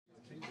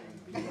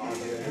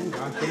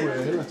det må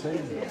jeg hellere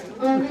tage.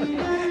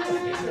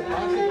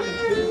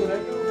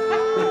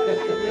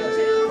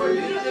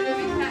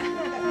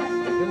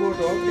 Det må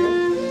du også gøre.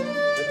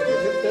 Det kan du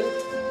selv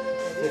stille.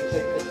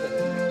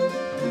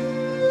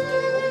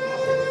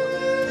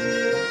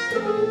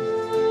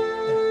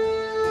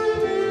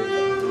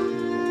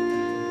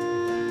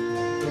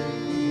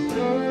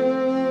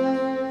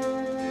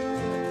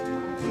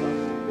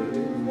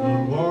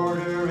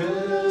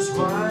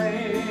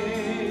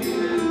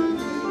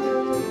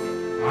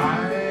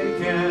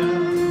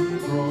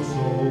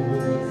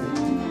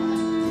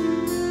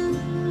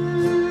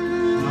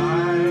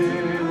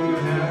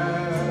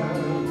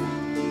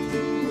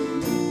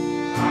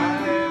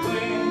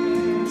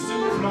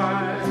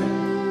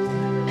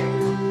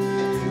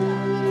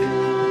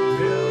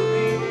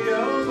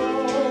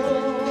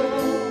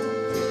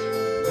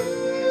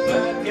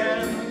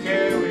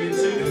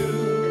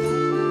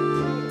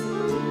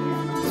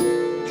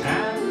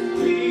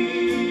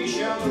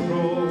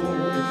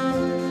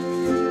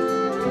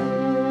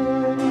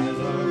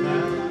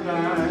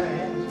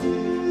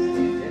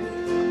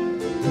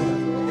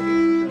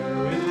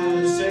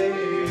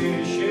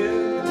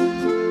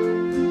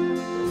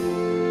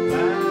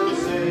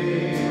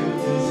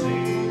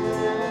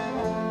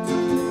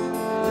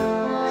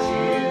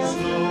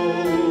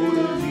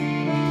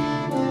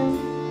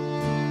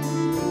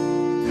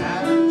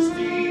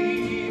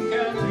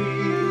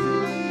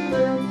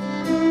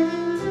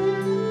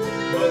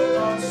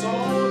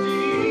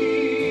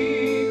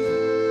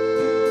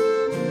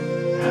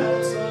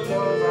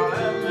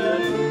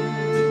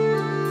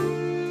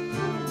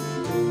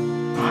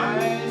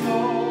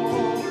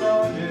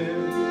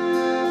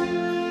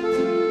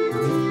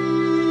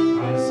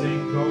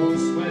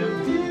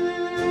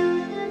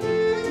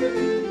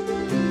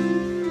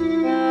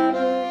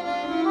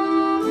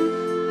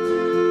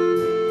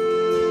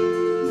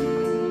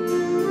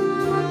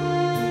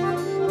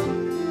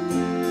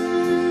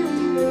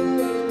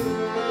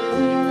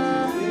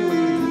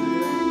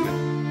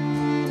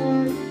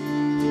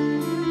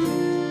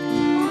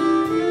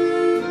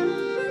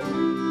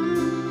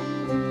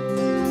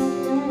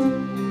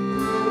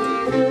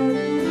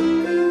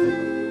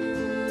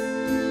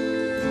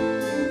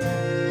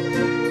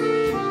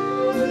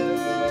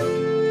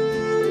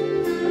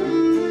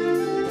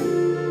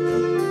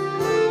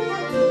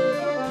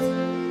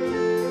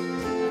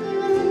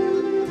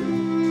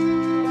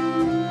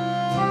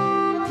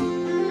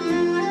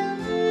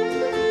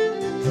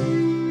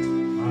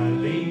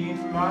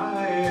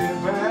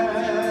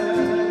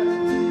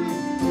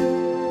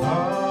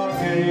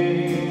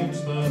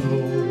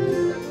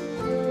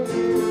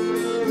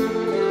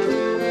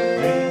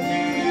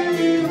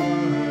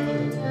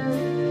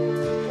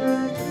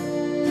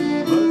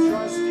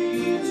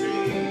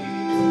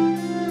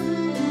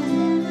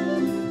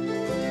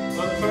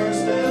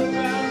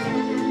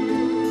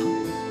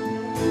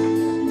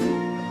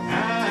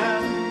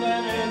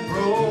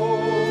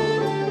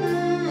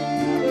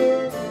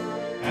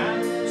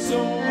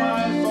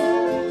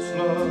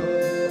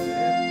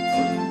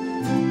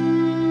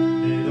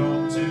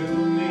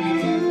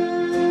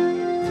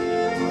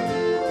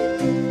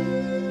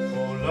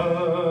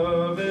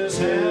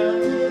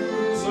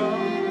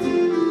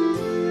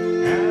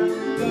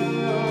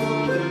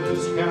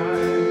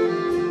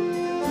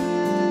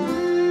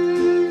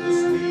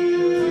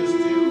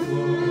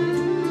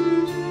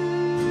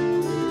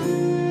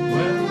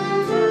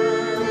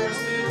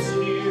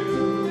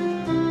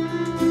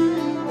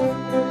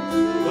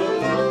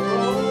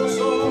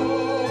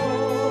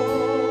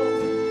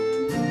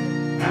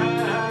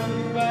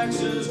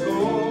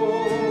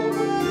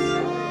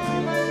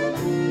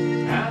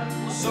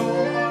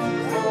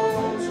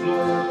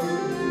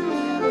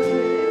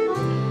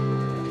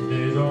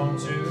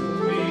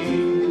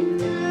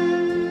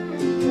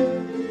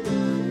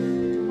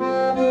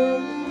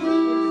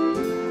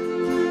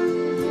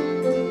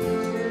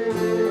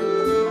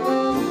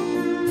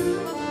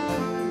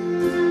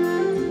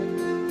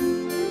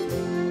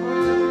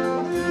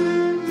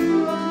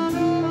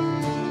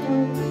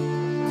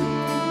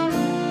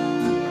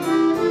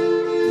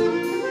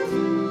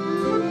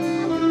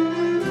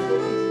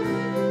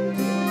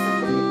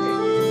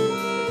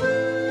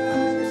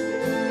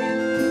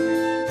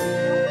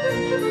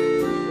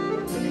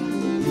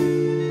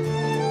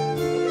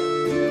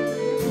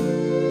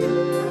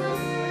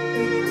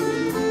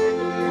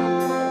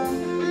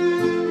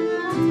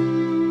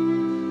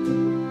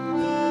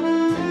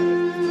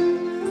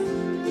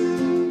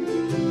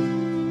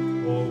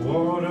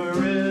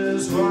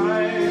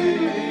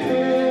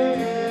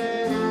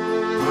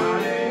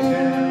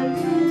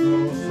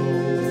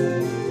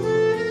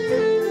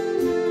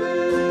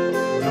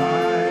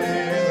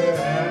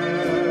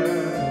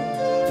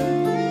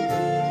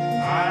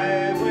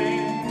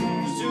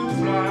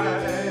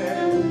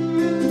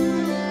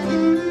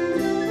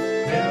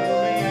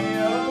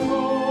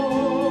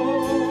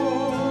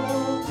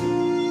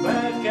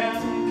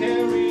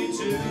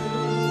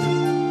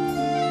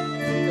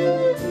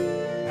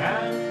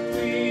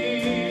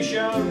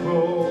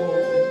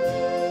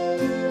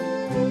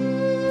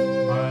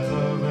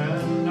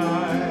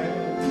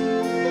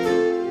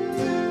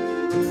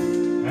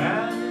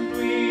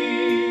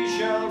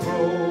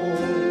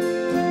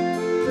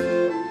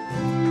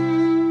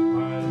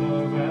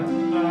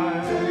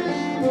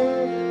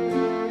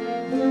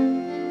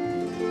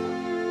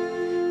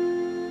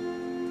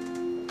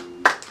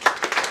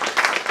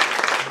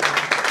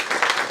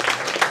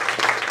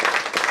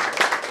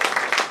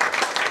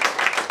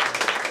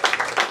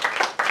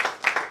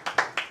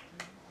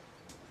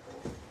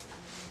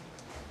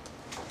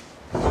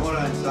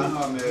 sang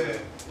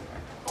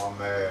om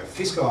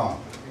fiskere.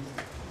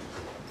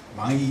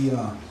 Mange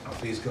irere og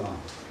fiskere.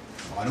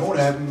 Og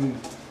nogle af dem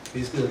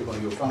fiskede på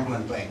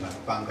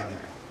Newfoundland-bankerne.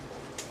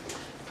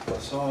 Og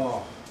så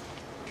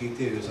gik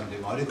det jo som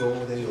det måtte gå.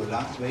 Det er jo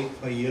langt væk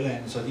fra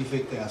Irland, så de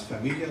fik deres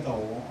familier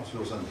derovre og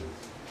slog sig ned.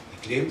 De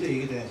glemte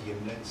ikke deres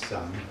hjemlands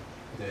sange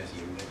og deres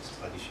hjemlands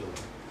tradition.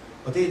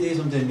 Og det er det,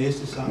 som den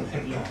næste sang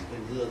handler om.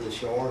 Den hedder The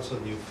Shores of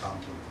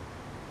Newfoundland.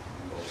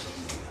 Den går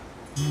sådan her.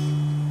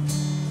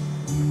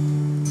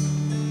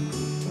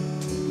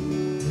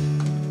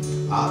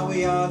 We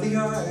are the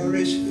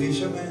Irish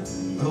fishermen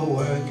who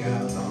work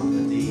out on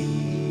the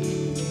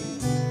deep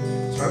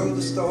through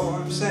the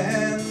storms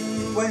and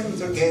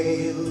winter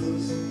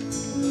gales,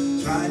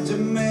 trying to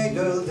make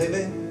a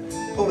living,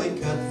 pulling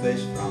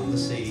catfish from the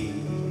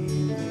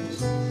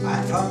seas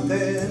and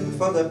hunting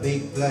for the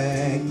big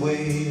black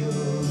whale.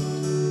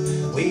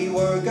 We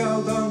work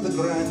out on the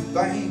Grand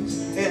Banks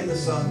in the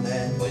sun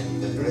and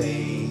wind and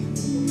rain,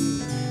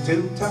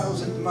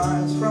 2,000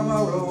 miles from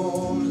our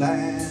own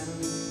land.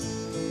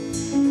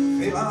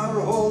 Fill our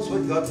holes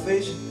with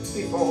codfish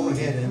before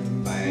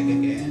heading back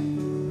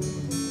again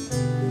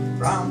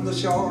from the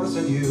shores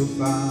of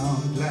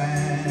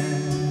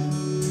Newfoundland.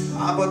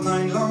 About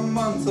 9 long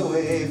months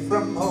away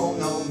from home,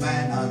 no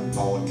man on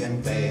board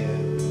can bear.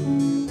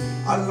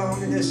 Our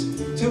loneliness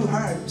too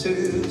hard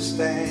to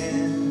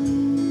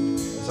stand.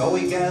 So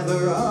we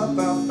gather up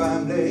our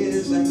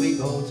families and we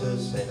go to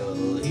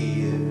settle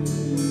here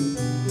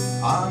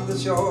on the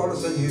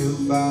shores of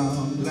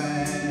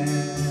Newfoundland.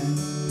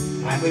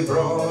 And we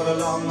brought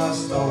along our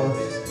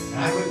stories,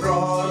 and we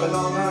brought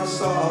along our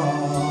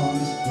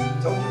songs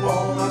to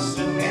warm us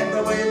in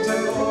the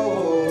winter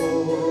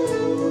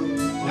cold.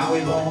 Now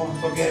we won't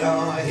forget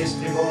our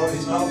history,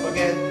 boys, not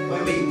forget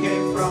where we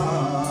came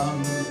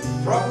from.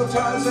 For all the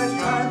trials that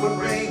time would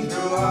bring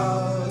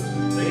throughout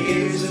the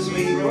years as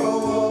we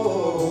grow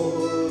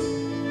old.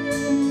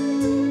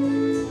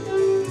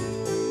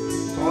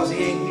 'Twas the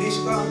English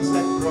guns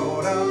that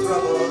brought our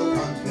troubled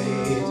country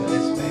to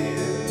despair,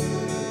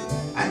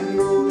 and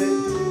ruled it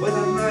with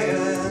an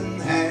iron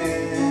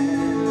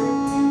hand.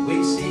 We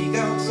seek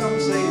out some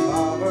safe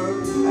harbor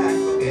and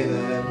forget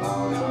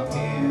about our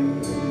care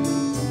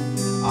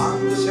on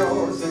the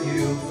shores of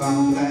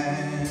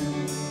Newfoundland.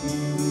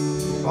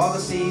 For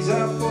the seas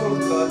are full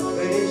of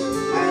codfish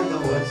and the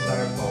woods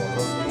are full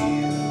of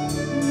deer.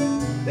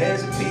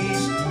 There's a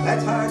peace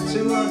that's hard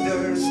to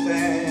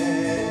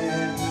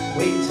understand.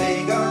 We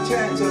take our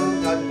chance of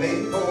not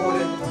being bored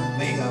and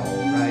make our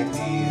home right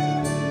here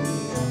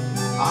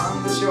on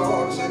the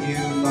shores of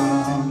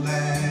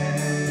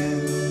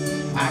Newfoundland.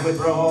 And we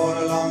brought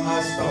along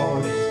our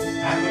stories,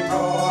 and we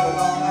brought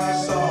along our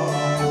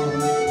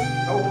songs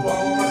to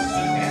warm us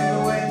in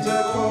the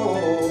winter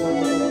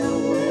cold.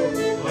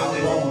 Now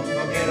we won't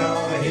forget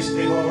our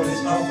history,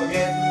 boys, not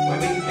forget where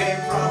we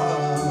came from.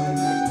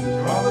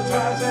 For all the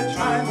trials that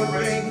time will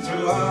bring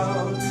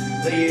throughout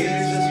the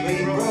years as we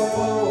grow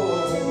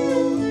old.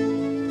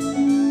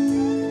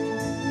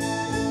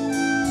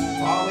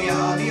 For we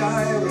are the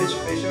Irish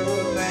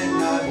fishermen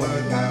that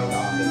work out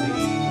on the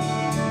deep,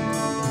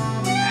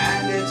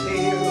 and it's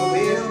here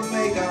we'll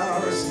make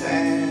our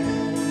stand,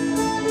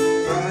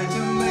 trying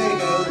to make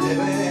a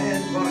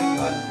living, pulling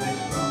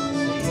codfish from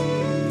the sea,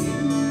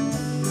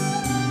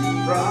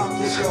 from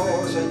the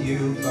shores of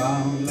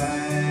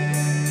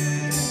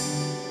Newfoundland,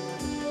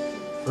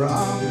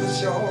 from the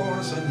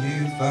shores of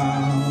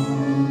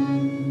Newfoundland.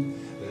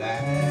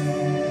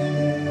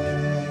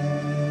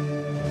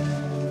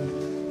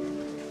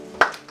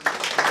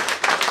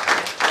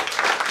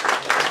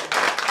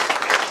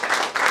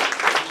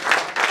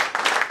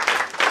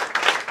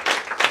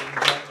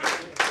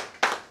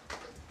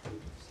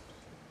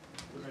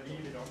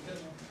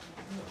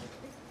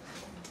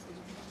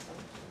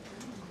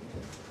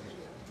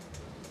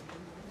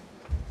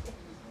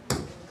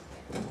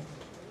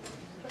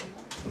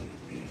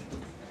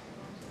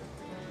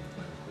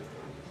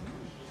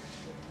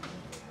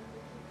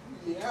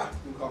 Ja,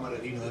 nu kommer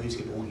der lige noget, vi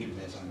skal bruge en hel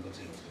masse andre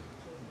ting.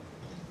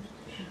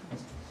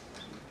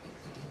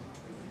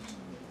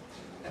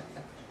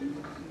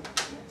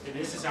 Den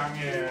næste sang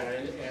er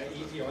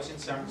egentlig også en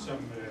sang, som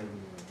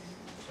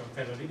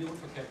falder lidt ud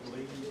for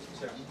kategorien i irske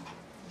sange.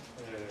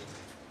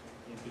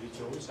 En Billy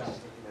Joel-sang,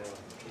 der kan lave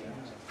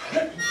piano.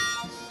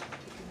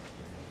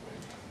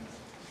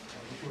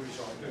 Og nu kunne vi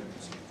så opleve den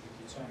til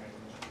guitar.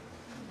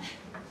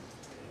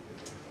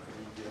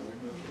 Fordi det er jo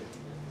ikke noget.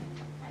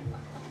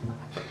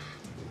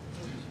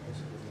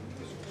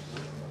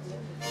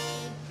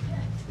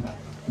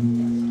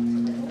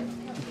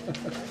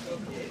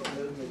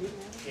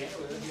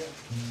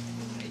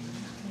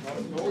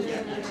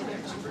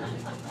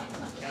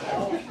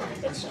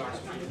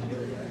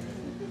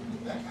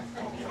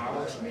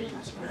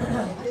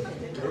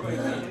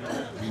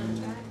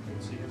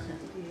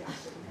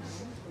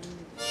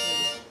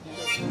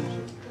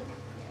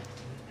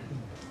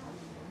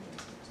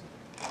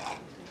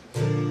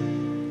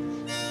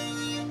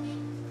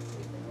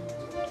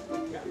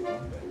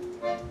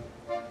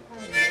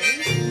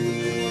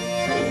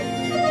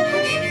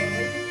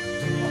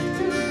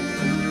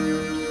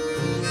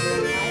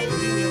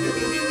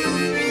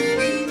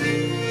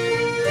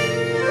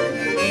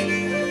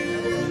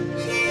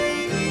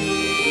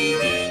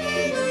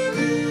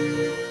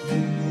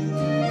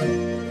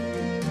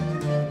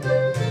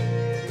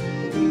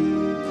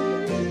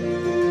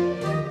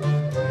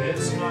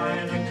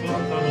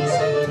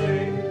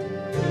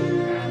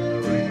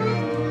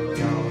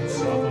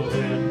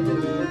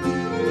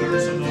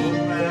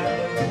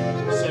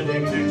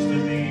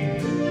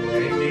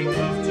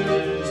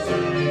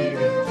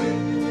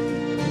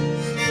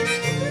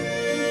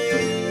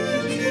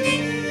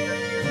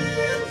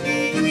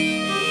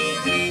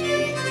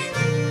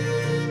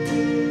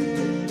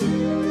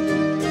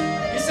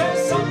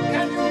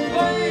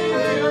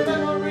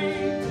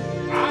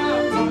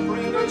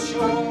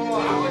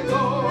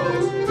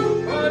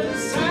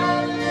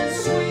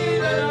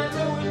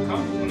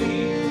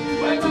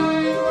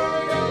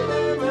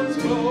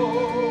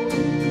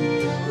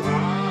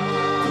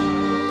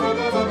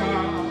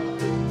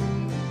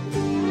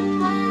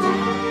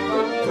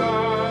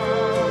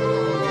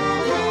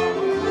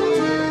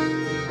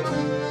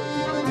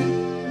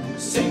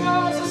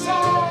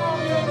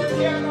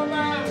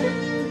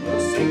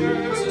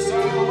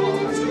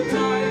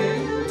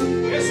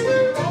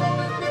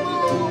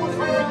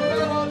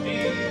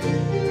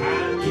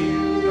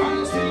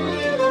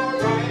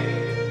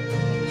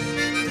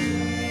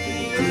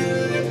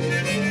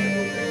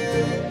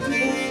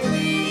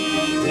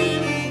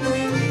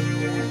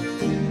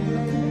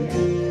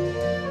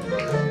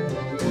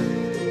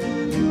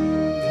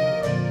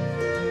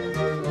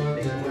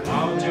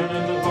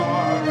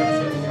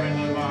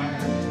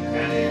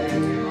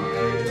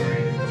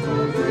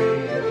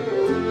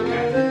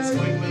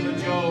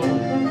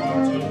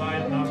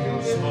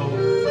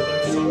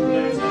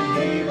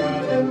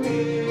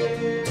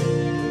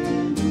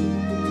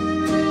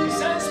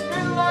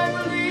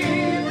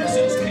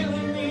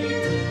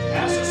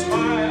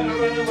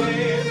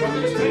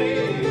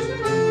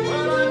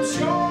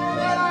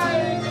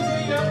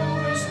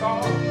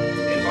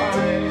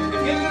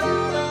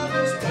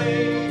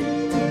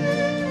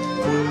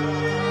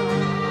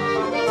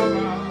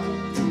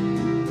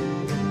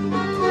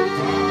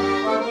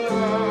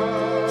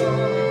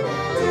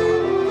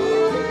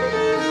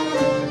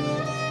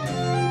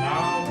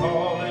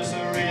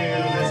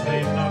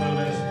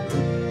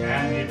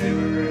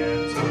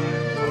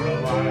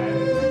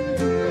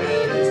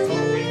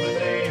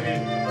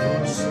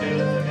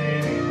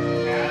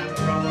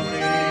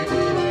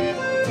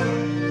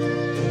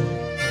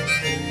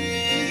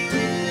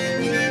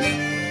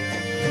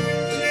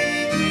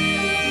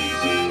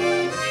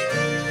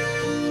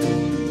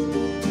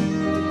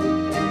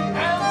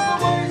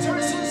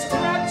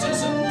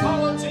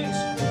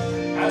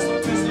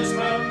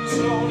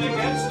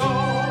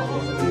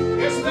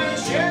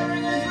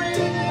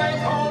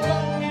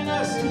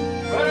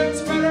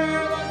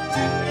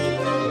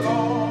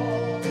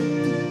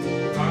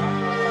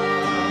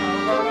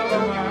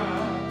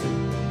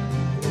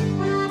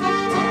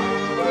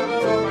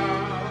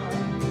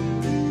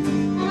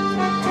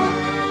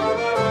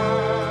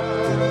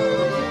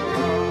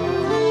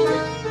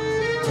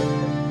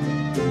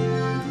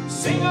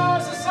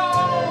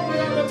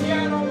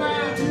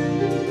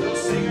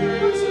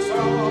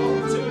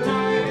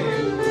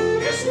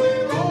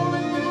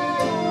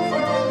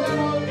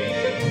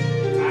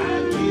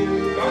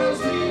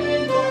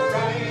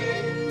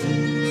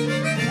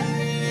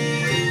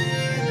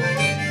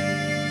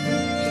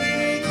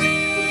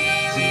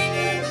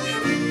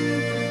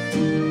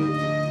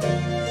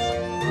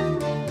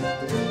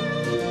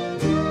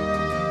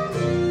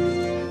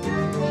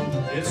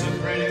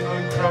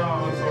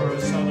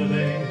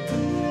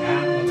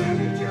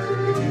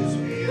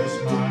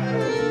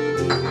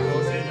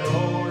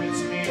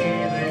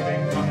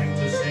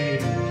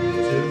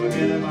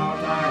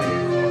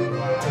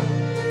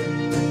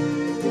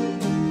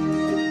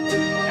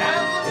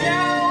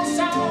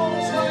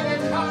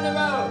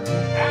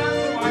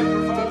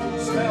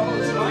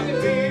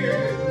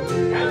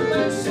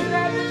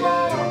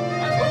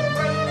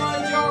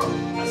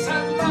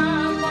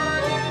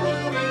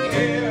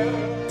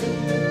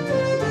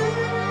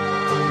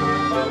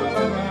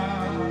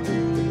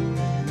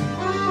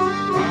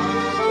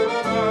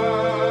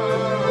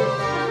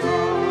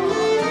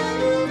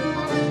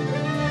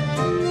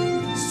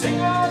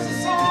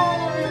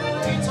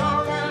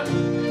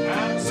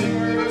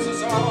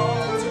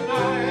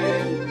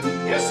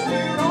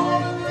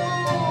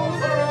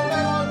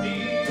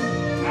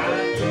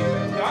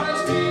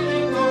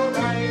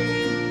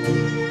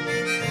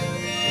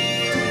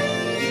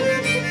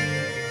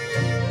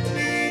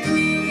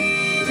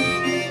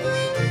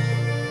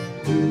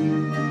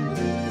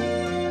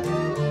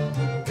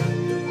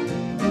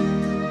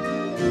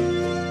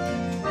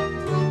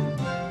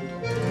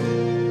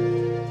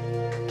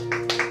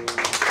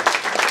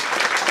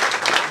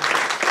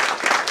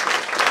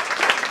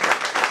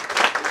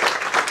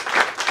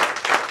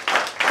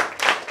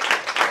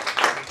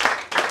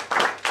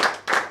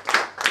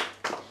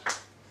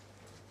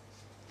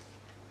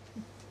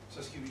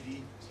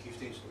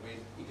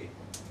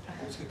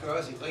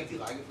 gøres i rigtig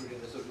rækkefølge,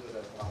 så lyder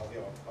der brag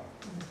heroppe fra.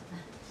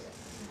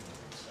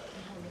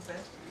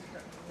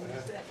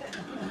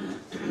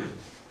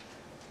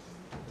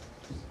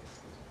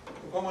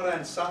 Nu kommer der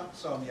en sang,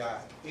 som jeg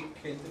ikke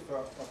kendte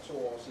før for 2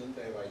 år siden,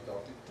 da jeg var i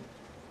Dublin.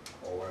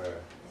 Og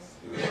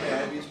det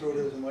er, vi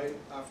sluttede som regel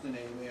aftenen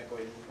af med at gå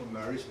ind på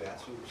Murrays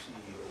værtshus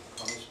i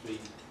O'Connell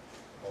Street.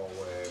 Og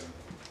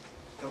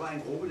der var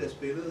en gruppe, der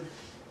spillede.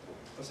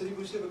 Og så lige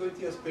pludselig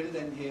begyndte de at spille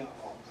den her,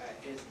 og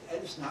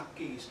alle snak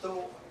gik i stå,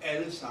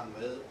 alle sang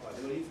med, og det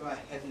var lige før,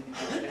 at hatten de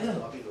blev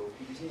kastet op i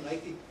luften. De er sådan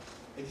rigtig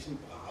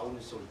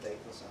bravende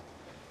soldater, så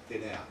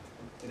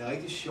den er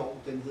rigtig sjov.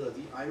 Den hedder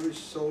The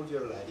Irish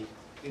Soldier Laddie.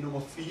 Det er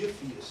nummer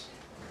 84.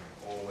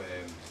 Og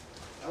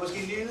er måske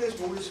en lille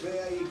smule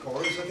svær i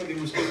chorus, så kan vi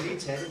måske lige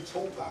tage det 2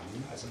 gange.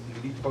 Altså vi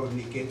kan lige prøve den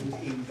igennem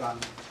en gang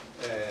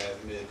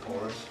med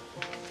chorus.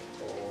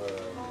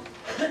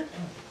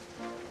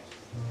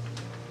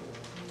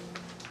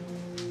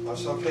 Og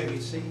så kan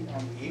vi se,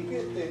 om ikke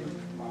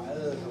den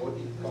meget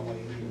hurtigt kommer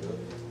ind i noget.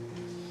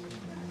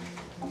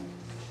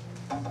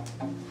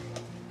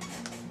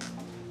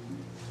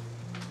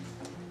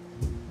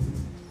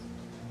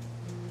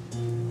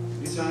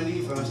 Vi tager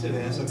lige første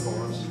vers af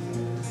chorus.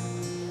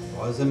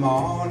 Was the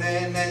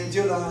morning in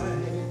July,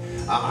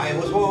 I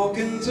was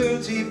walking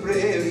to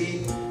Tipperary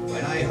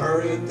when I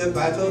heard the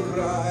battle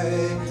cry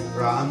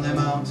from the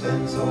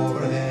mountains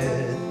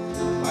overhead.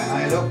 When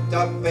I looked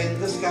up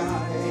in the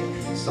sky,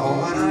 saw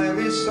an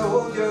Irish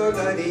soldier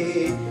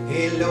laddie.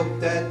 He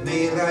looked at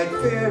me right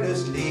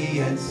fearlessly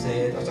and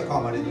said, og så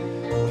kommer det,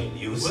 will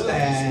you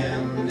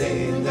stand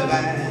in the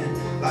van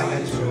like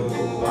a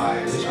true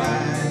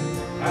Irishman?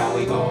 Now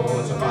we go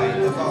to fight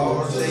the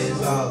forces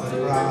of the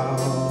crown.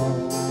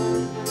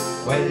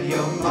 Will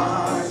you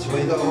march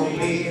with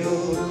O'Neill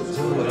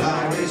to an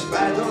Irish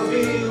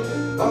battlefield?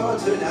 For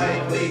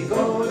tonight we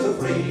go to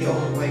free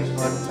old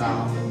Wexford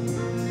town.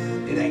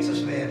 Det er ikke så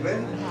svært,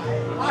 vel?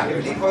 Jeg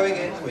vil lige prøve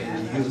igen.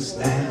 Will you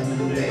stand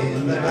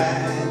in the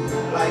van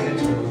like a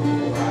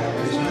true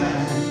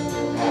Irishman?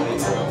 Now we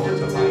go to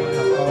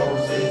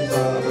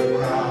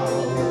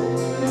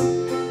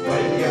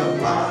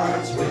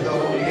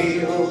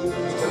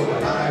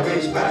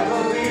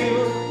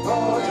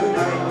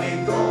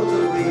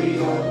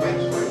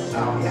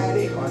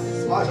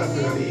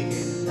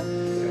begin.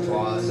 It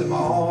was a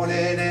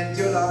morning in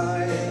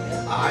July.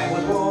 I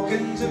was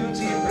walking to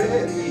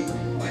Tipperary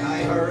when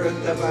I heard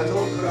the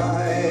battle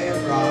cry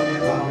from the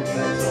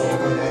mountains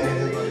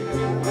overhead.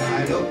 When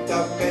I looked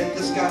up in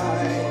the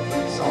sky,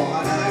 saw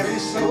an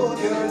Irish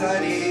soldier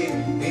laddie.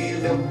 He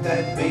looked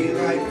at me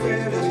right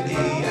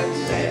fearlessly and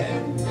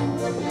said,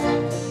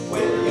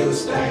 "Will you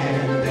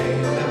stand in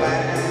the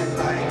van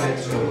like a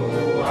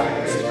true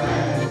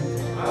Irishman,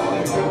 or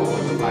go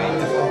to fight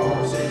the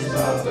forces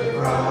of the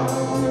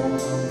crown?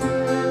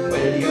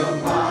 Will you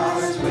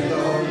march with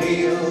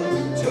O'Neill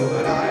to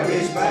an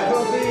Irish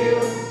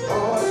battlefield,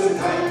 or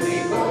tonight we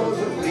go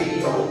to free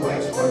old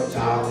Wexford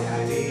town?"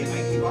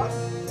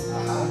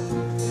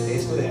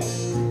 Listen to this.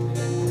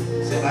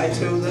 Said I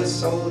to the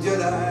soldier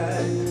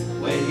lad,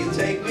 "Will you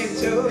take me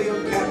to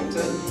your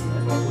captain?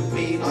 What would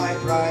be my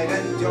pride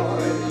and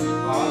joy?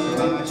 What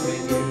to march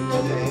with you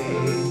today?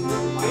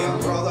 My young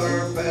brother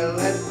fell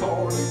at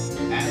court,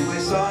 and my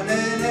son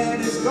in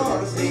his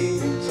Corsi.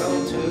 So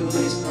to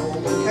this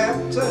noble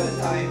captain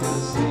I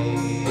will say,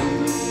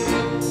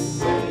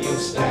 will you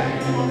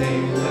stand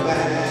in the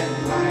van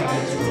like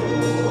a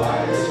true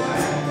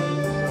Irishman,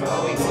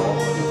 going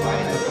home to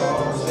fight the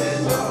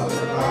forces of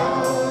the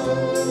crown?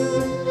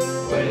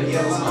 Will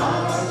you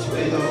march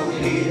with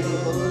O'Neill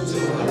to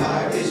an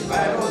Irish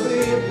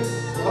battlefield,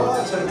 or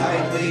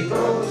tonight we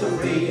go to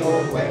free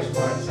old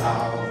Wexford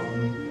town?"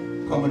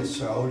 Kommer det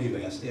sørgelige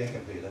vers, det er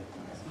kapellet.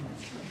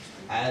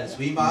 As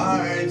we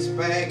march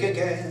back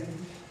again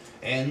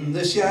in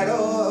the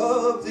shadow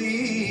of the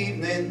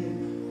evening,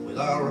 with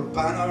our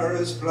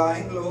banners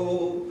flying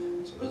low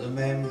to the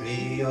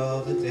memory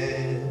of the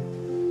dead,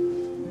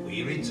 we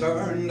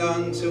returned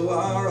unto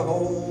our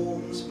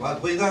homes, but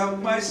without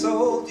my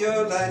soldier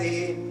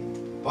laddie.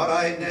 But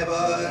I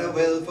never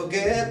will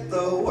forget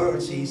the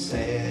words he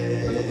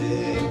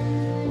said.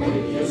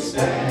 Will you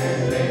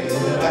stand in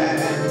the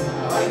van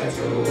like a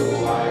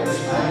true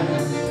Irishman,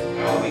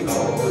 or we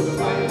go to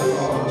fight the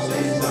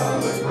forces of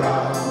the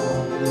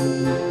crown?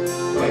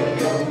 Will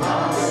you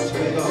march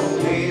with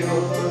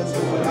O'Neill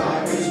to an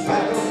Irish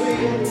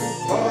battlefield,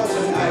 for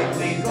tonight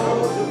we go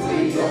to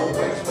free old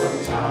Wexford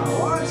town?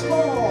 Once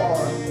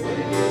more!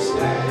 Will you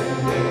stand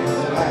in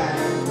the van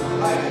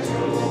like a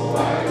true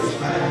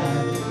Irishman,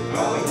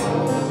 or we go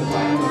to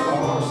fight the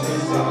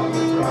forces of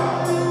the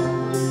crown?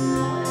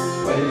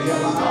 Will you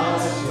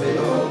march with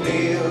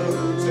O'Neill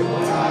to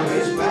an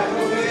Irish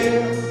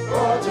battlefield,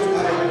 or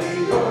tonight we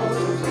go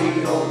to free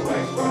old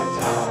Wexford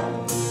town?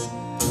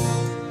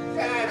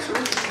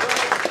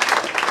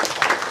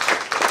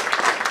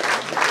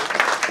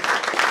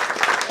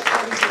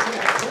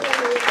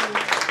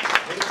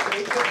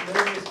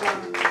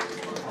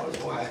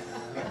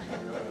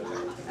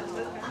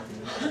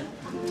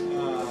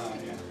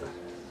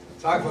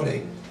 Tak for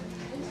det.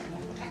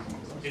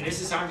 Den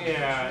næste sang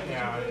er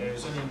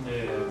sådan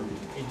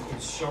en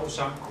sjov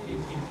sang,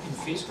 en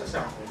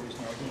fiskersang,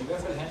 men i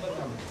hvert fald handler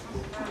det om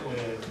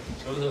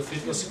noget, der hedder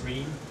Fiddler's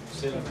Green,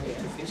 selvom det er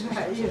en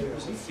fiskersang, så er det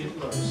også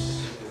Fiddler's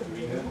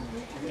Green.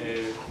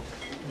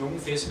 Nogle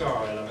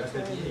fiskere, eller i hvert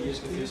fald de her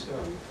irske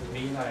fiskere,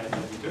 mener, at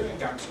når de dør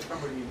engang, så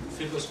kommer de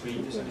Fiddler's Green,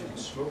 det er sådan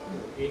en smuk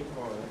æg,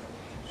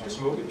 og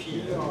smukke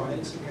piger, og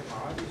altid med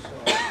paradis,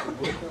 og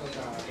bukker,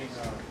 der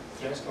hænger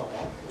flasker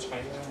rom på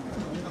træerne,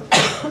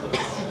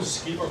 og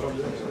skipper går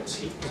ned og laver te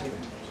til dem.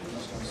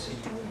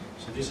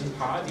 Så det er sådan en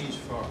paradis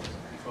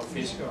for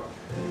fiskere.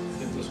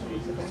 Fiddler's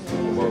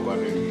Green. Hvor var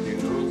det lige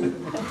det nu?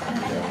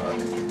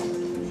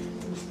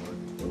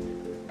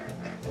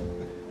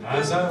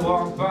 As I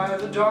walked by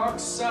the dark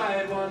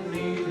side one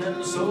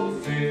evening so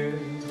fair,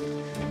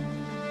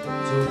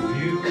 to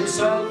view the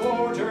salt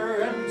water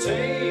and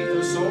take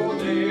the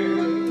salt air,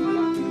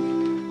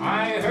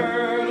 I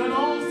heard an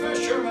old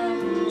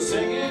fisherman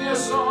singing a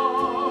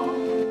song.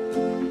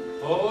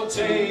 Oh,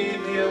 take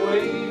me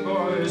away,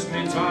 boys,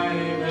 my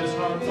time is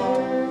not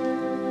long.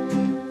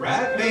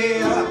 Wrap me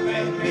up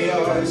in me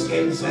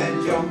oilskins and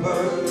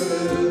jumpers,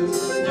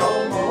 no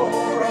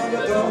more on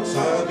the docks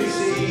I'll be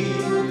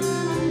seen.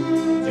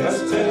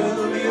 Just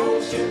tell me,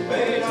 old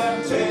shipmate, I'm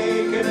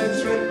taking a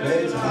trip,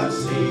 and I'll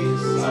see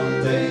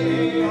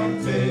someday on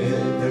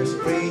Fiddler's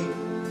Green.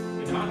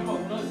 Den har nummer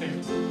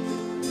 115.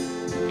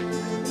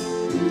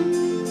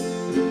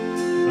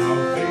 Now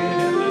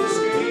Fiddler's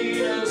Green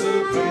is a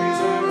place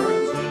I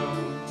heard tell,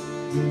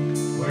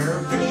 where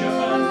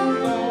fishermen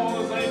go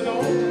if they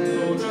don't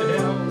go to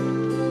hell,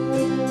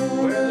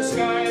 where the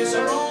skies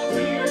are all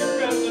clear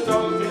and the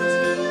dolphins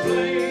still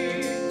play,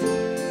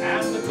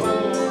 and the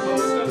cold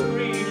coast of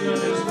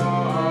Greenland is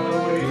far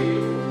away.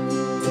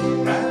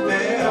 Wrap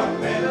me up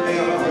in me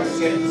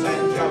oilskins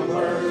and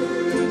jumpers,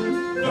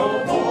 no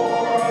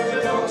more of the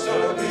docks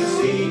I'll be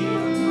seen.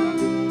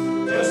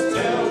 Just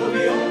tell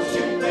me, old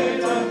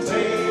shipmate, I'm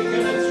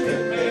taking a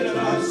trip, and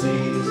I'll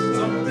see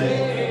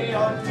someday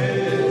on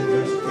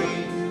Fiddler's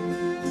Green.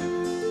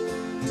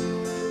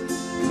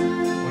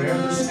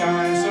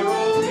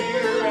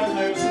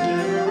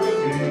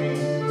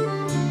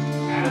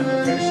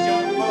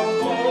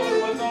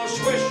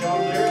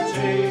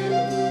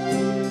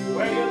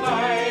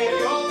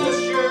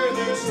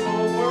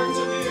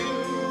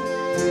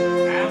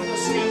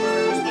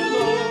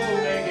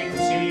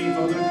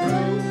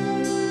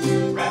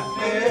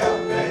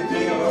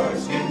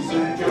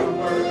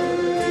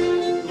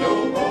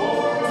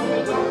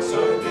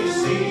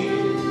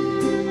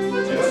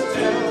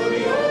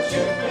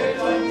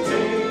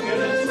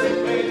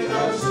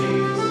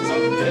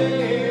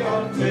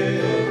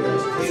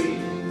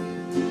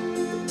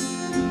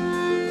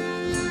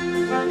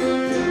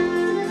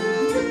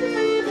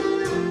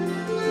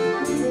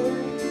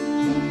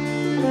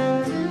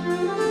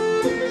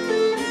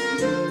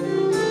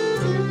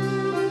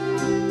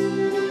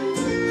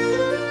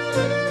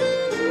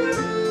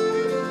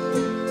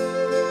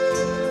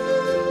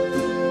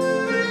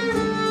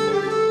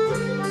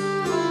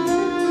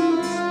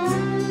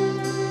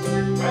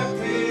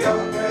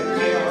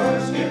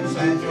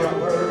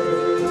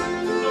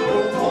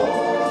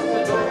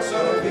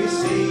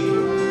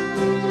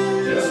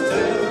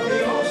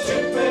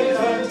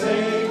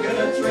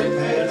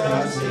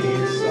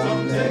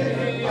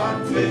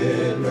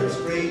 Fiddler's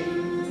Green.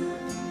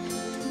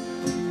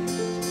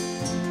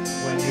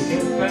 When you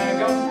get back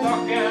on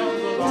dock and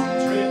the long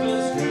trip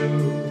is through,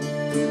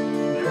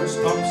 there's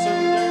pumps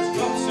and there's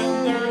clubs and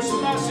there's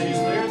lassies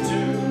there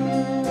too,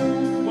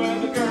 where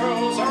the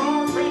girls are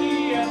all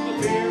pretty and the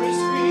beer is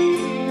free,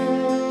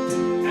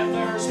 and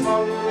there's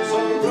bottles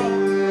of rum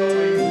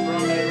growing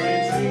from every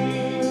tree.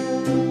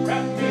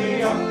 Wrap me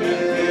up in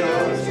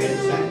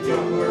Kids and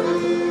younger,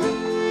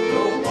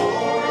 no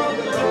more of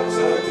the dogs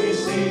that we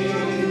see.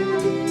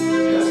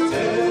 Just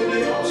tell the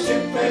old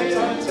shipmate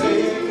I'm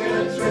taking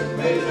a trip,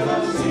 mate, and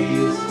I'll see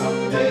you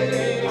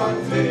someday on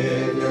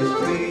Fiddler's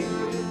Green.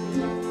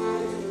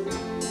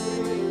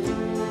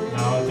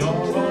 Now I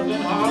don't want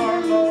an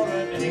harm or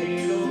an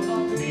halo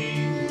on me.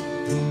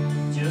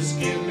 Just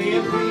give me a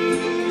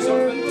breeze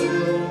over the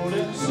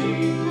rolling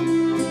sea,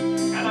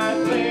 and I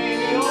play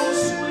the old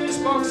squeeze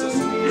box as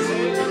we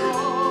sing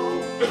along,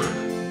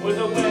 with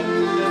the wind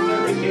and the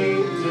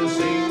hurricanes to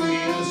sing me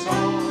a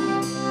song.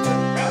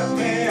 Wrap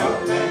me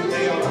up in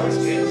the oars,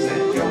 kids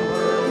and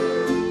younger,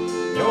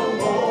 no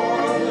more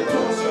of the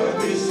dogs that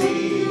we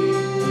see.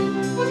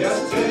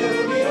 Just tell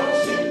the old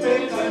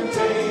shipmate I'm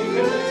taking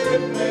a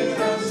trip, mate,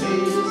 and I'll see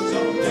you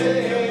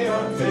someday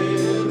on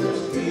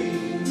Fiddler's Green.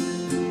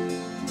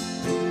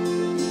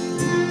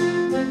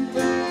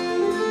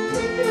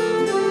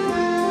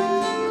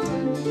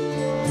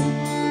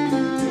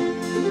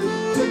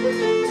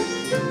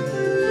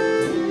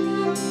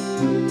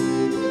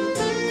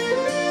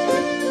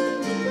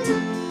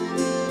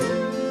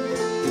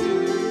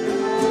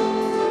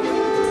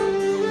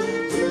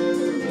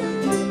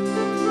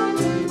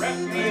 Wrap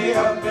me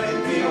up in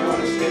the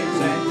oars, kids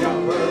and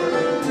younger,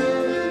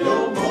 no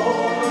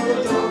more of the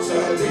dogs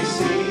that we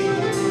see.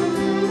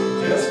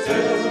 Just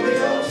tell the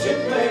old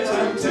shipmate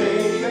I'm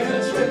taking a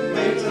trip,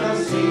 mate, and I'll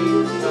see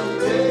you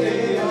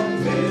someday on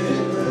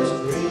Fiddler's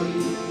Green.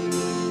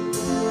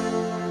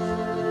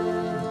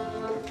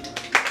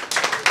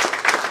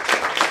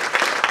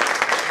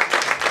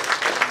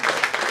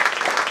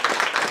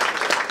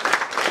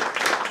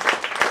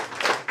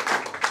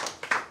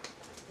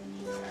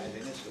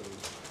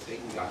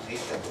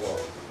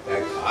 Der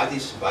er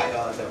gratis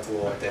vejer, der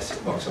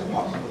vokser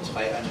op på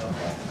træerne.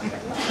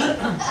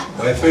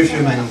 Where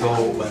fishermen go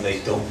when they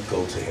don't go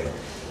to hell.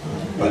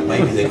 But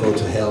maybe they go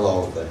to hell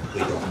all of them, we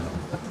don't know.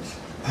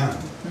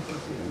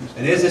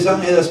 Den næste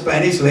sang hedder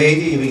Spanish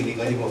Lady. Jeg ved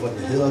ikke rigtig, hvorfor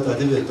den hedder det.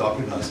 Det ved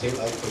Dubliners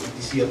heller ikke, fordi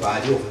de siger bare,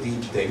 at det var fordi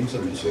en dame, som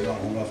vi synger,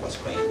 hun var fra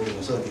Spanien,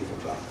 og så er det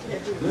forklaret.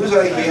 Nu er så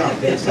ikke mere om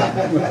den sang.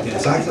 Den er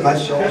sagt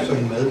ret sjovt, som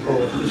I med på.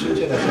 Det synes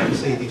jeg, der er sådan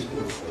set ikke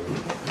skulle.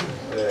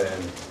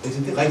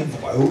 Det er rigtig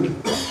vrøvle.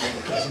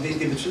 Altså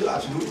det betyder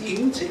absolut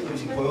ingenting,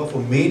 hvis I prøver at få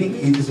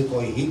mening i det, så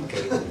går I helt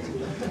galt.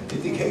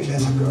 Det kan ikke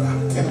lade sig gøre.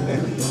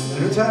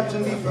 Så nu tager vi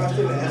sådan lige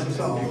første vers, og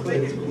så afbryder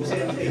vi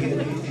ser det her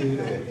lige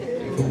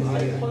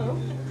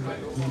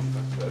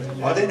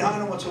og den har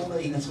nummer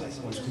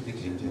 261, undskyld, det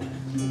glemte jeg.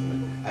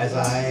 As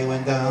I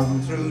went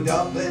down through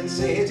Dublin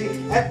City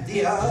at the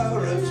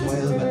hour of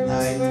 12 at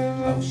night,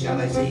 how shall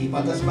I see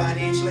but the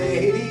Spanish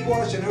lady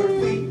washing her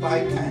feet by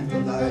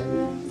candlelight?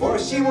 For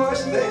she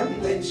washed them,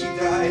 then she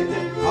dried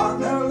them,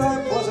 on her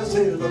lap was a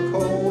silver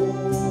comb.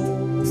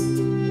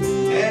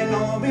 And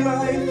all my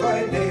life I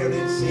ne'er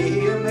did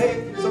see a maid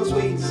so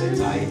sweet since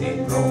I did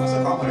grow. So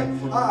come on,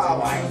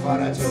 whack for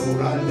the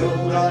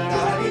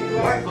toodle-doodle-daddy,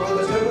 whack for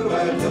the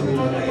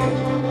toodle-doodle-daddy,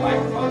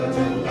 whack for the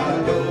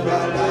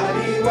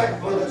toodle-doodle-daddy, whack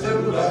for the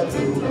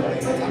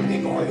toodle-doodle-daddy. Jamen, det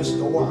går jo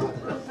stort.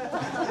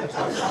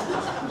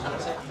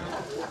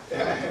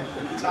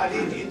 Vi tager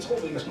lige en intro,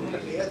 vi skal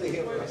lære det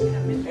her først.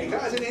 Er I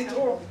klar til en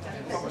intro?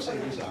 Kom og se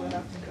det sammen.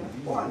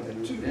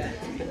 1, 2, 4.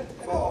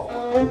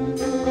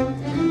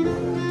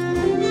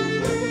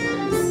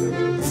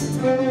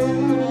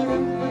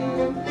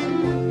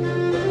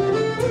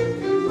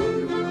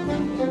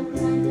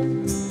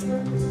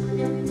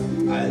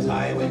 As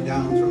I went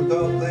down through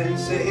Dublin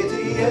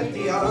City at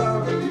the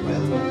hour of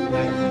 12 at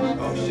night,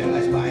 oh, shall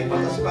I spy but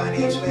the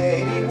Spanish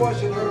lady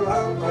washing her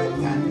out by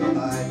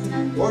candlelight?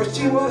 For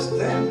she washed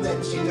them, then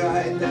she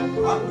dried them,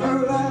 on her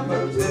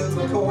lambert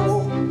silver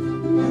comb.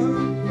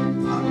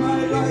 On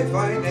my life I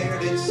ne'er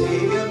did see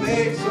a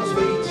maid so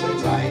sweet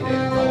since I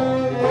did grow.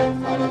 Whack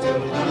for the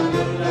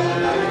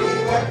toodle-doodle-daddy,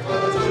 whack for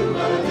the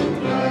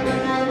toodle-doodle-daddy,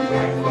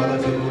 whack for the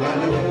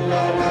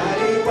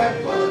toodle-doodle-daddy, whack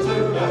for the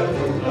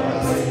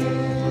toodle-doodle-daddy.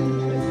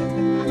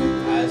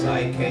 As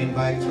I came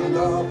back through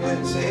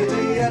Dublin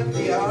City at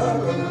the hour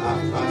of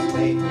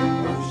 8:30,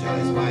 who shall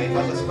I spy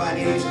but the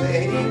Spanish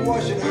lady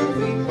washing her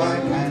feet by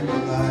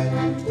candlelight?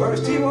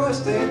 First she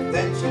washed it,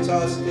 then she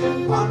tossed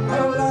it, on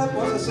her lap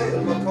was a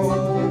silver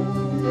comb.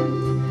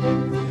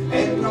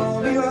 And all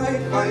my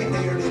life I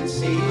ne'er did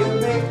see a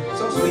maid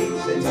so sweet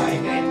since I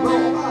did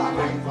grow.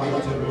 Whack for the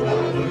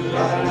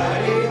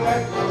toodle-doodle-daddy,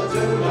 whack for the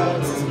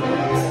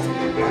toodle-doodle-daddy,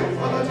 whack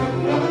for the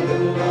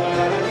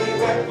toodle-doodle-daddy,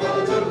 whack for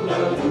the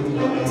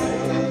toodle-doodle-daddy.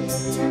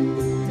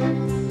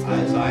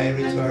 As I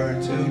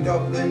returned to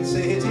Dublin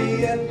City,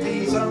 and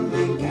these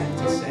only began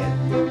to say,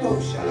 oh,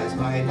 shall I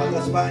fight with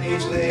the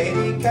Spanish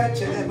lady,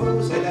 catching a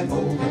moose in a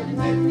golden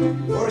net.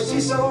 For she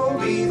saw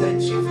me,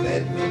 then she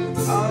fled me.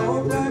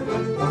 Oh, black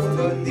and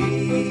golden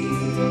knee.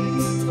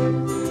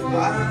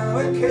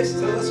 I kissed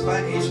the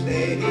Spanish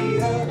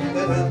lady.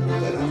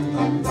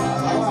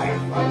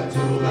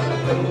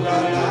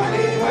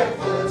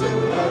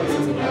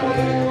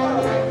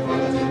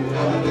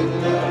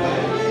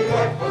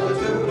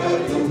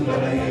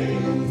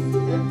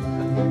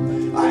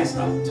 I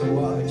stopped to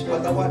watch,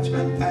 but the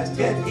watchman passed,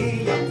 yet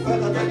he, young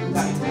fella, that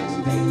night his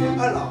name.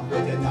 Along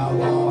with you now,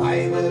 oh,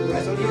 I will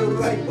wrestle you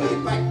right way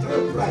back to the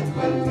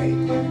Brightwell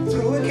Gate.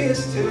 Threw a kiss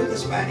to the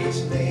Spanish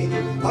lady,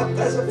 hot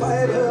as a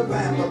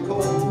firebrand of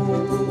coal.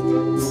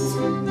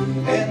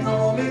 In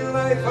all my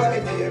life I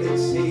nearly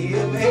see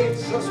a maid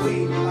so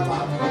sweet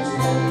about her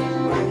soul.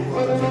 Whack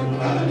for the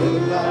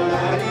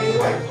tula-lula-la-dee,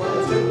 whack for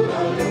the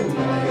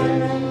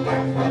tula-lula-la-dee,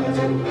 whack for the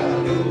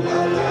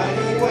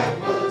tula-lula-la-dee, whack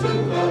for the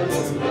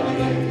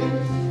tula-lula-la-dee.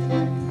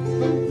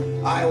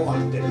 I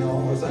wandered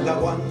north and I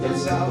wandered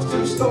south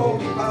to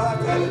Stony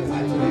Park and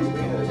Patrick's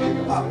Beers.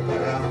 Up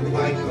around I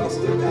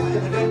crossed the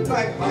diamond and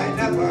back I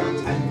never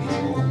tan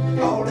before.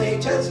 Old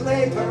age has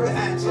laid her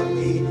hands on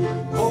me,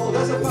 cold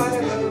as a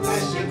fire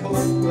as she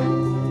cold.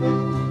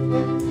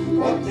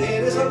 What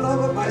there is a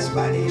love of my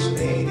Spanish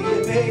lady,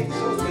 it made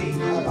so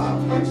sweet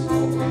about her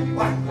soul.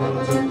 Whack for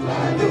the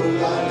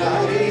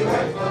tula-lula-la-dee,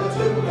 whack for the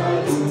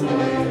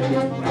tula-lula-la-dee,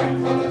 whack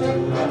for the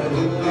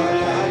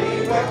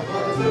tula-lula-la-dee, whack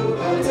for the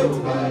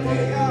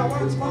tula-lula-la-dee. Yeah,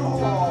 once more.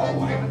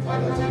 Whack for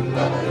the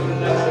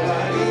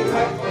tula-lula-la-dee,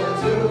 whack for the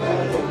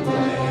tula-lula-la-dee,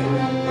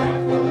 whack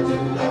for the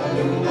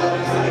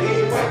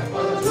tula-lula-la-dee, whack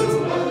for the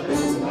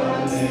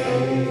tula-lula-la-dee.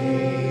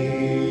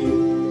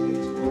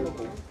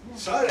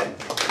 Sådan.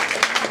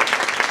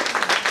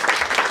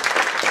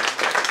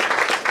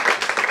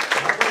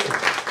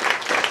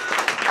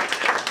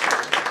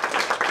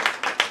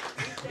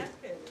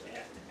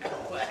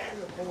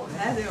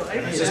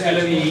 Så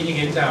spiller vi en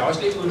igen, der er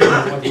også lidt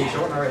udenfor, og det er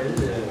sjovt nok alle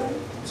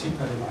tit,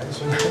 når det er mig, der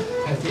synger,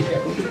 at det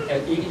er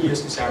ikke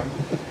irske sang.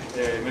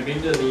 Men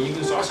hvilket The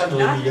Eagles også har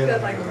noget mere. Det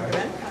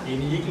er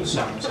en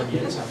Eagles-sang, som I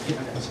alle sammen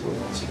kender ganske godt,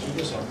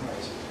 Tequila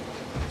Sunrise,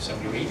 som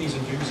jo egentlig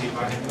som dybest set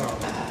bare handler om,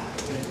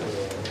 man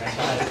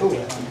tager alt det,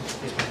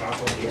 hvis man bare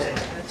får det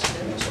ekstra.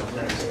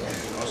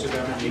 Også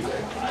gør man ikke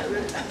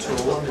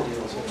tårer med det,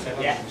 og så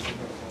falder man.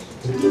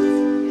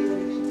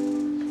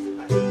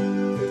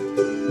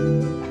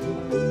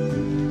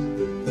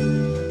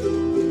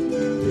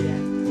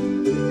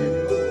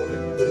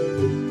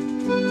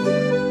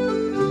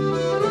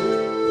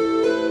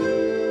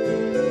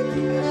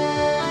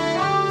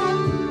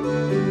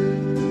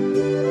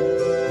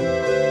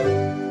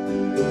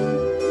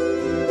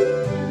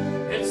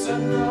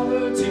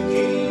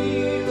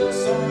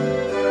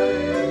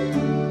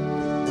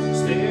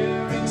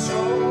 Staring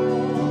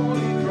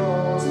slowly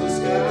across the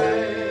sky.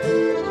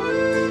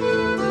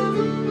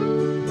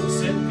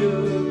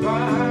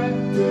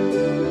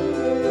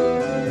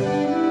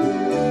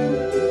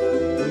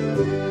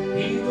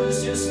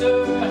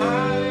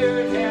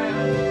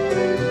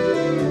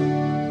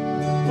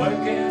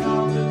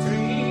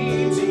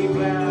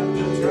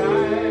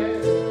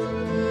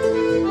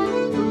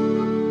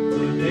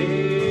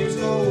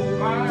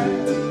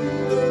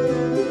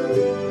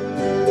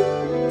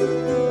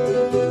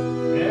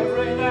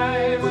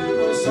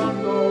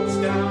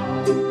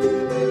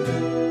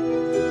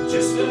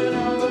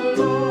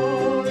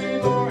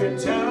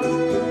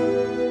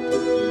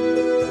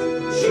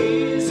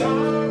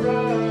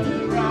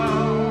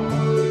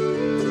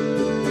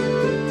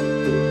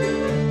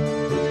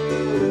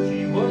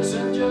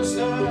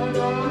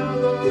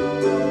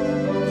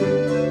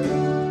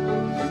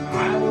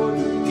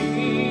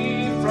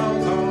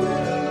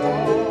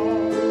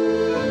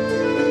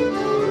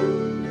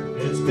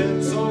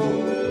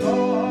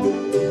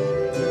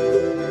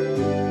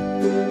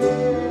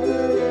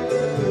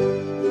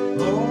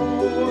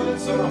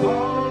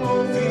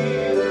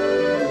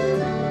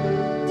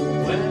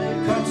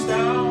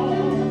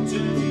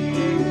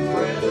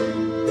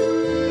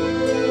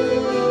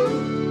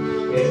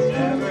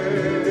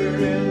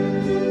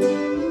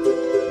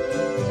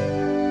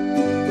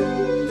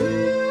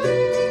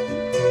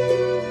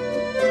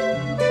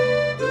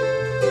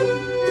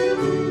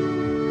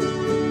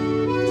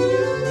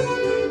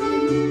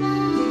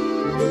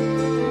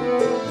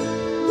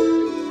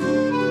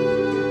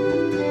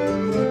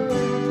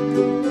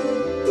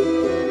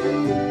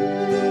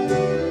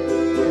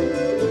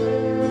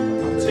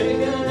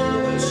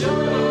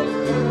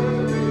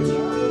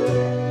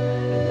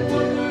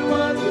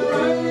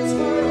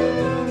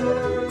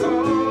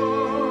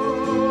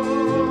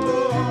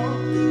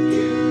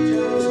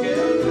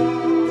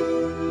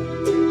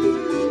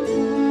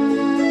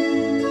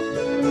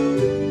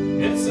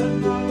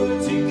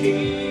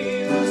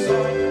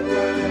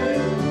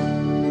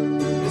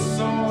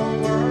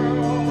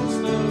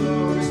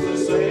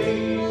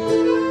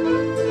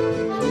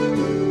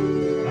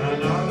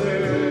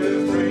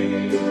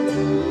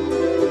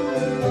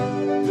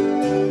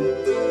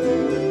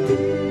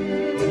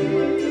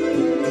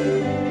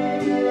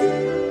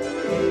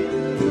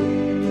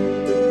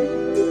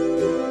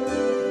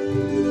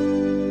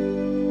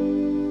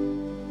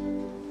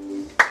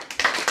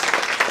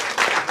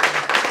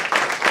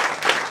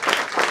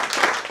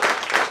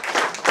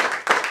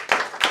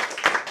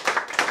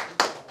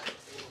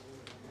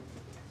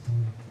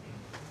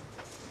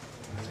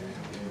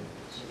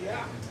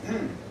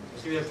 Så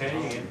skal vi have Patty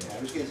igen. Ja,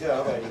 nu skal I tage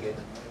op af det igen.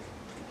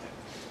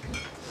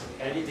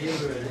 Er det det,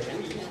 du hører?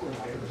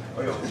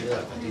 Jo, det hedder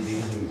det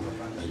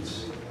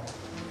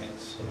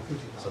Hans.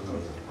 Sådan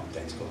noget om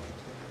dansk.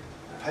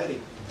 Patty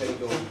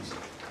Goldis.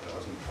 Det er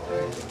også en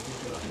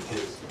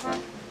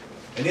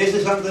den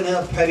næste sang, den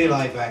hedder Patty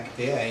Lie Back.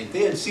 Det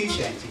er en sea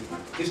shanty.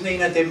 Det er sådan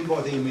en af dem, hvor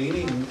det er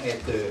meningen,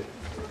 at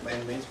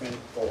mens man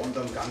går rundt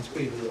om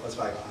gangspillet og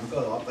trækker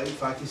ankeret op, rent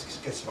faktisk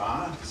skal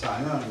svare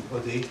sangeren på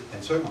det,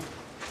 han synger.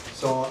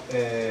 Så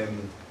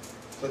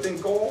den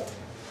går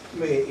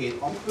med et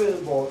omkvæd,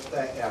 hvor der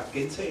er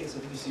gentagelser,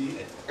 det vil sige,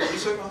 at vi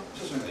synger,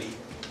 så synger I.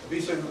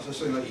 Vi synger, så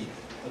synger I.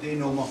 Og det er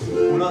nummer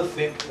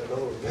 105,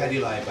 Patty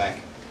Lie Back.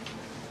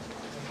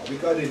 Og vi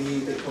gør det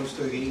lige et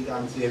kunststykke en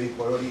gang til, at vi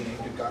prøver lige en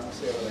enkelt gang og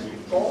ser, hvordan det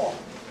går.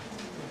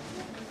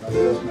 Og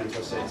det er også, man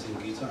får sat sin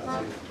guitar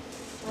til.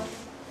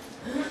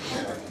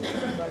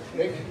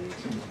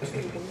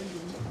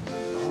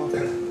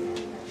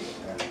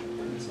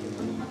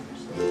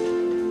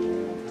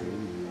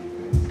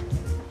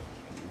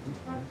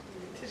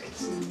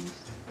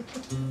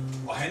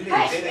 Og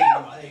handlingen, det er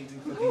egentlig meget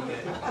enkelt, fordi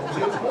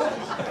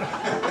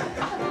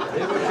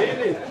Det var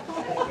kedeligt.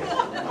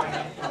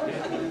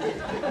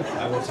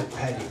 I was a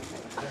Patty.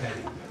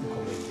 Nu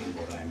kommer jeg ind,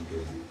 hvor der er en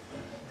bøde.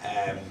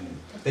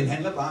 Den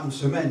handler bare om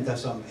sømænd, der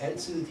som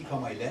altid, de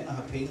kommer i land og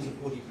har penge, så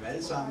bruger de dem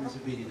alle sammen, og så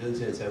bliver de nødt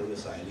til at tage ud og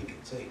sejle i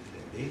kapital.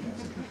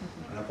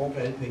 Man har brugt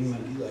alle penge,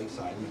 man gider ikke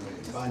sejle, men man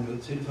er bare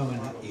nødt til det, for man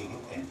har ikke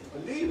andet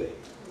at leve af.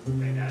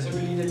 Men der er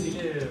selvfølgelig den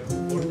lille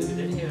runde ved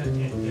den her,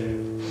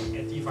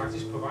 at de er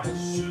faktisk på vej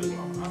syd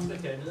om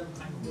Afrika, ned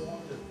omkring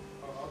Hornet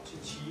og op til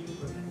Chile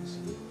på den anden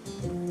side.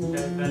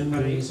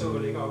 Valparaiso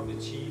ligger op ved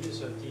Chile,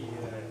 så det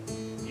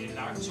er en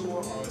lang tur,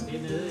 og det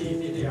er nede i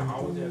det der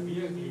hav, der er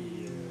virkelig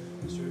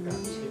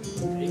søgang.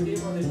 Det er ikke det,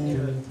 hvor den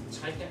her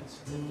trekant,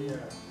 den der...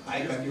 Nej,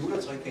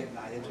 Bermuda-trekant,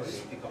 nej, det tror jeg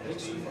ikke, det kommer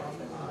til at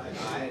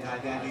Nej,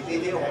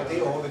 det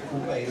er over ved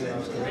Cuba et eller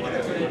andet sted.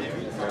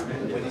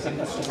 Hvor det er sådan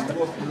en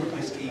store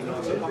flyvemaskiner,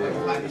 og så kommer der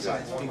frem i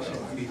science fiction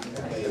film.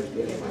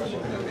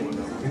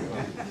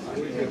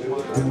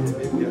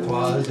 It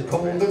was a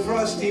cold and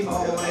frosty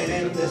morning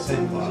in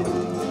December.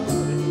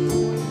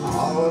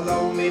 All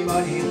lonely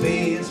money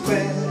being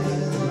spent.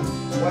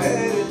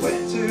 Where it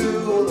went to,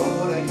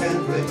 Lord, I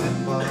can't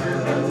remember.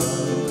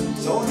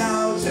 So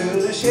now to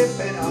the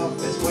shipping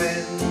office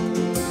when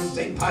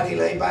St. Patty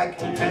lay back,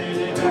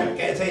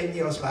 get in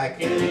your slack,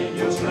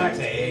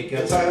 take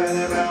your turn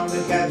around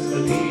the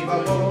capstan, heave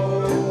a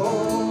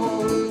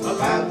boat.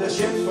 About the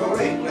ships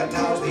for England,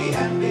 now be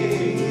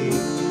handy.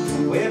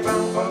 We're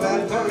bound for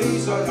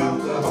Valparaiso down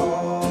the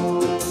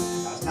hall.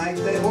 Last night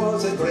there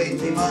was a great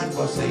demand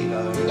for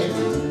sailors,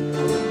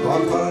 for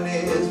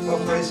bunnies, for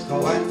Frisco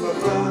and for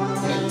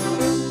France.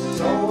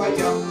 So I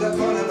jumped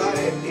upon a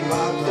lively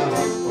bark the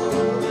hotspot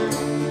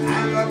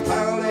and got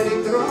paralytic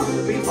drunk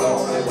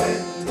before I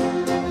went.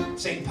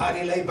 St.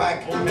 Patty lay back,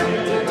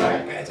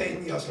 get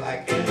in your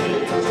slack,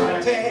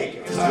 take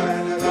your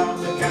turn around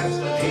the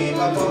capstan, heave a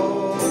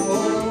boat.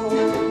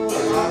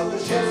 About the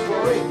ships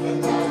for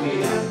England, now be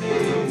handy.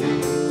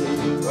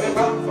 We're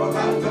bound for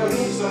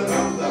Valparaiso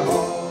down the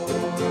hall.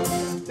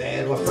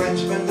 There were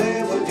Frenchmen,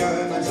 there were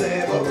Germans,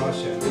 there were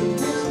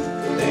Russians.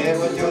 There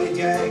were Jolly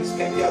Jacks,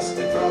 came just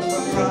across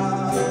from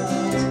France.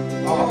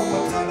 Oh,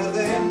 but none of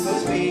them could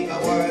speak a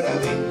word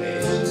of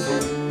English.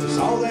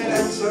 So they'd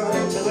answer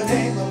to the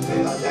name of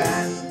Bill or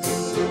Dan.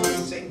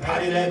 St.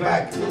 Patty lay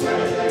back,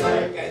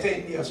 get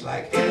in your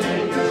slack,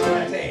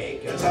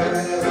 take your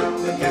turn around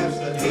the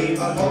capstan,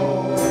 heave a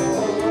boat.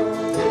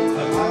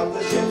 About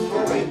the ships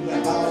for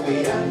England, I'll be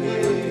handy.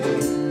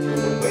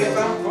 We're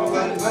bound for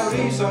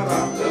Valparaiso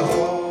around the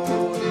hole.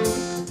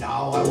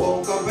 Now I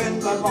woke up in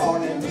the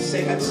morning,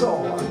 sick and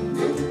sore,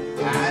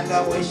 and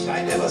I wish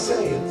I never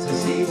sailed to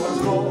sea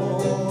once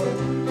more.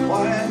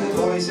 When the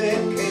voice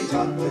in came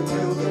tumbling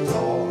through the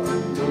door,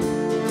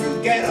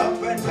 get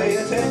up and pay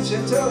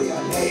attention to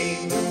your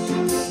name.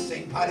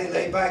 St. Patty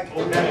lay back,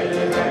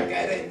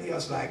 get in your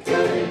slack,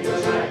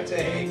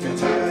 take a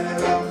turn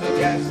around the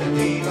capstan,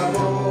 heave a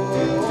boat.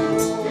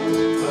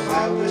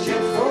 About the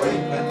ships for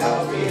England,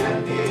 now be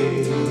handy.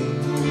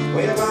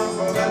 We're bound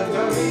for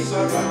Valparaiso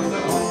around the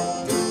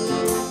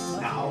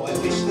home. Now I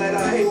wish that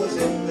I was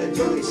in the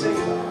Jolly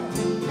Sailor,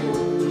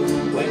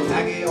 when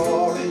Maggie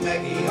or in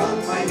Maggie on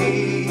my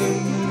knee,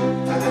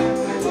 and I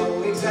know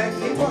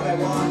exactly what I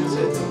want to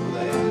do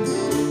then,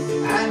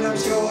 and I'm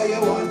sure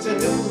you want to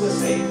do the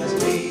same as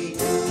me.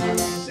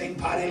 St.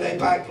 Patty lay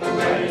back,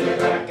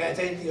 get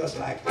in your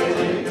slack, take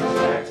a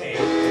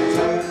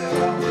turn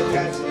around the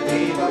capstan,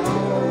 heave a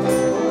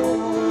boat.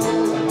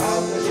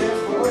 About the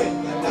ships for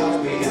England, now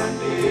be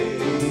handy.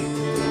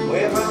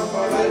 We're bound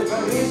for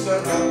Valparaiso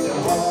round the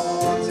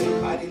horn. St.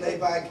 Patty lay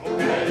back,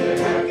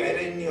 get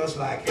in your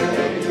slack, take a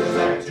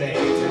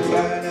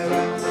turn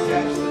around the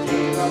capstan,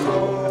 heave a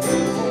boat.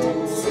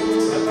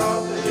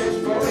 About the ships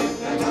for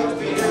England, now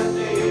be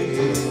handy.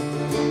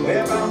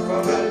 We're bound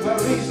for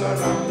Valparaiso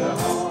round the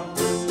horn.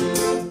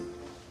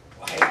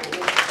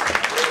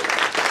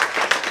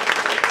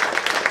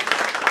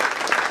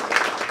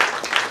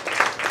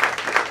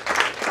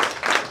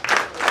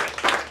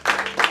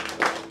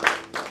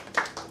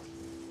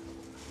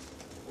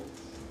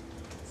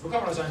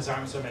 jo så en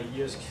sang, som er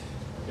irsk.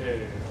 Den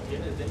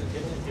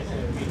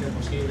er mener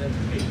måske den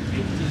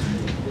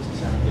vigtigste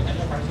sang. Den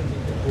handler faktisk om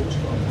den der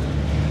påskeopgør,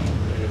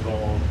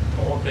 hvor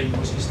borgerkrigen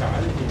måske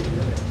startede i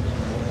Irland.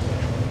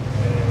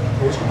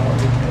 Påsken år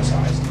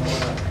 1916, hvor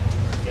der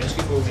ganske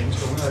få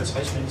mennesker,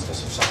 150 mennesker,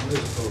 som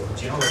samledes på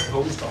General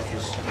Post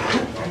Office.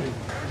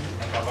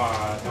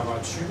 Der var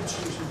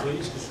 20.000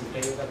 britiske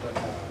soldater, der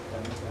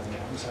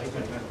nærmede sig.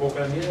 Man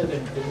proklamerede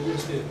den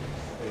irske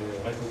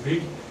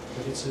republik på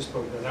det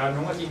tidspunkt. Og der er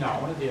nogle af de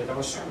navne der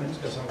var 7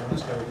 mennesker, som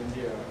underskrev den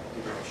der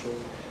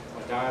deklaration.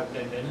 Og der er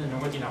blandt andet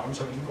nogle af de navne,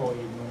 som indgår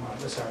i nogle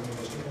andre sange,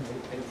 måske den med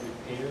Patrick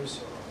Pears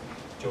og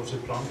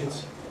Joseph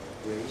Plunkett's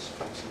Race,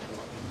 for eksempel,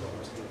 indgår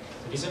også der.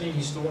 Så det er sådan en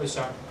historisk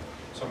sang,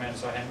 som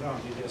altså handler om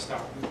det der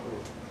starten på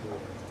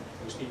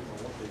måske på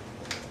overkrigen.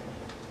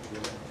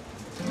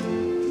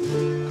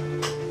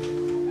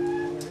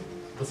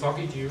 The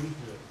Foggy Dew.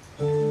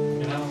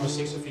 Den er nummer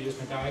 86,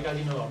 men der er ikke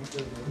rigtig noget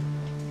omkvæd med.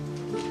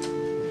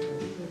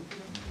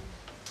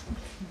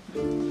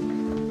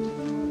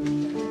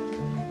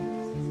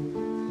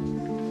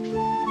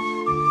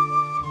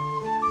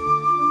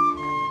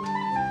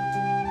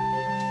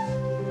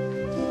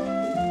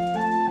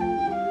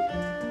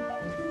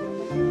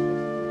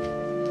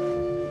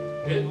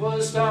 It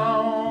was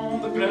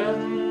down the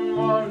glen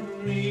one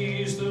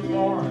Easter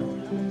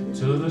morn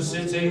to the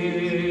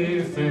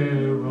city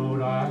fair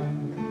rode I.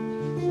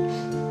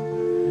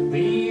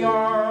 The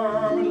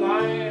armed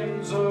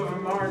lines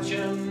of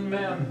marching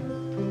men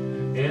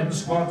in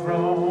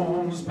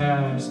squadrons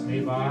passed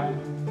me by.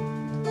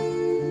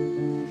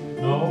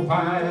 No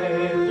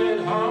pipe did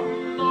hum,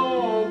 no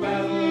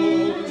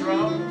battle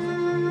drum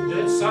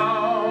did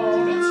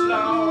sound its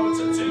loud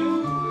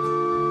tattoo,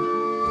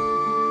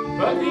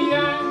 but the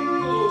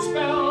angles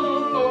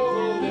bell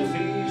over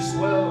Liffey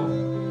swell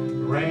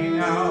rang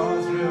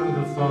out through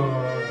the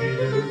foggy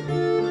dew.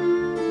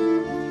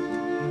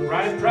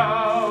 Right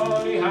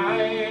proudly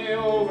high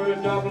over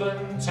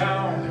Dublin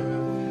town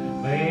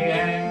they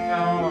hang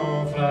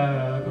our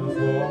flag of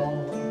war.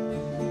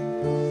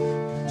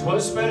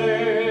 'Twas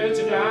better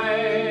to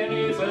die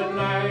neath an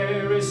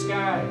Irish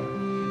sky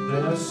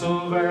than a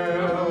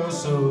silver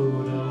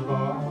soda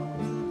bar.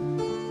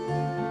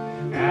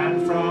 And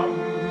from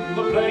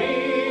the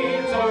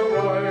plains of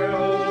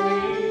royal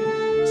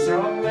Meath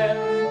strong men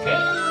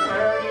came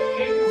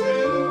hurrying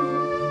through,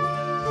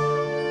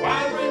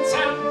 while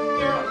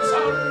Britannia's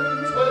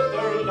sons with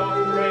their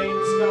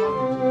long-range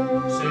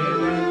guns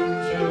sailing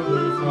through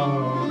the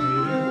foggy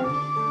dew.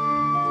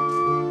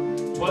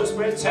 'Twas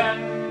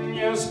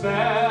Britannia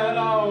sped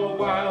our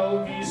wild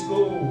geese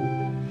go,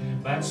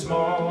 that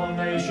small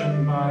nation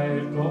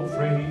might go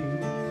free,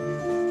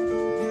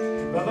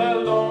 but their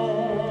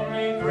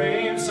lonely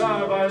graves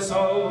are by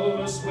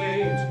Solva's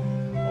waves,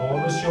 all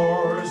the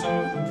shores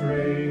of the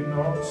great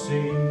North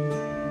Sea.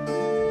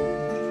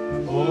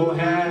 Oh,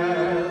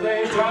 had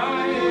they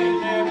died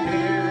near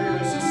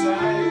Pierce's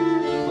side,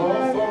 or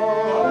for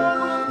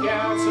old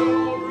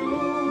Castle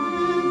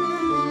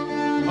Room,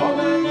 all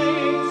their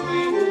names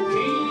we will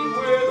keep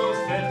where the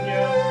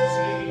Fenians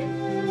sleep,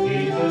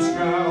 neath the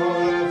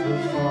shroud of the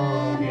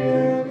foggy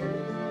dew.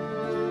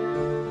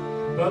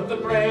 But the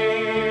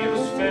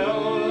bravest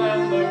fell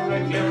and the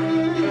wrecking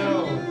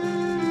fell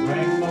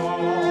rang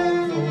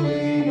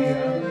mournfully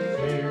and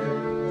clear.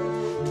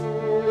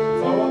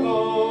 For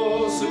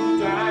those who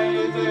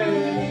died there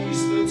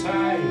Easter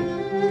tide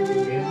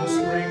in the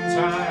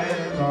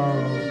springtime of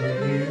the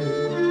year,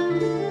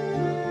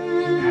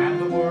 and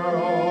the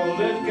world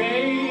did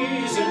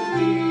gaze in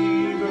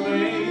eager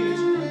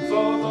amaze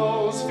for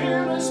those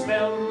fearless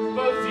men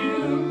but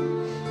few,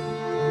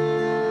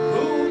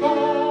 who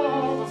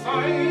bore the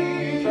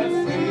fight that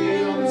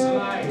freedom's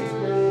light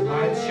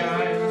might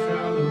shine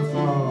through the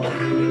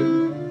foggy dew.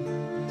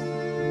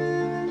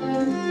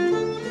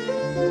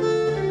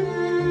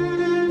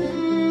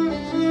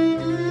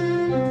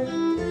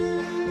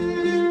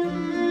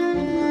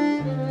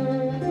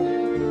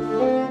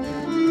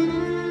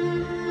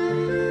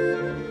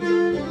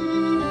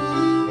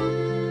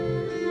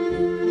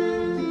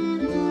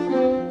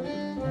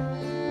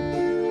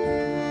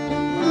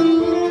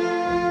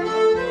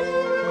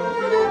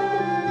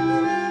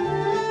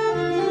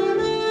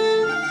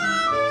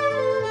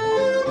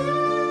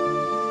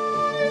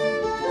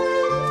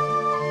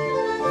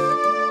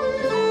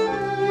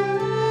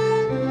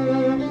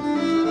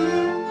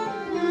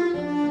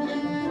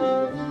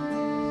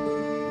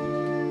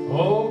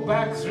 Oh,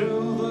 back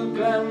through the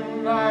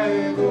glen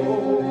I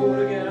rode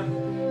again,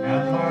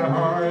 and my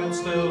heart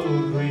still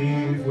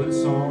grieved with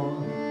sorrow,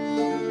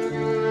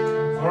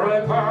 for I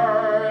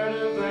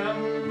parted then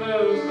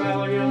with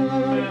valiant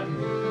men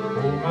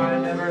whom I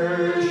never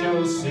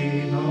shall see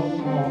no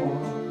more.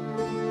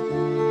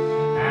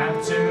 And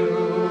to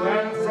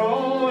and fro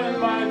in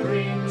my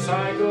dreams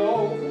I go,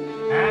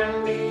 and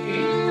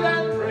need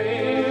and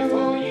pray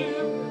for you,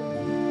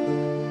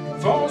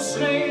 for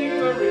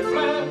slavery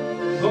fled,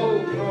 though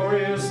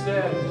glorious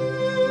dead,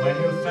 when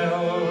you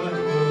fell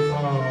in the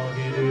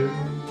foggy dew.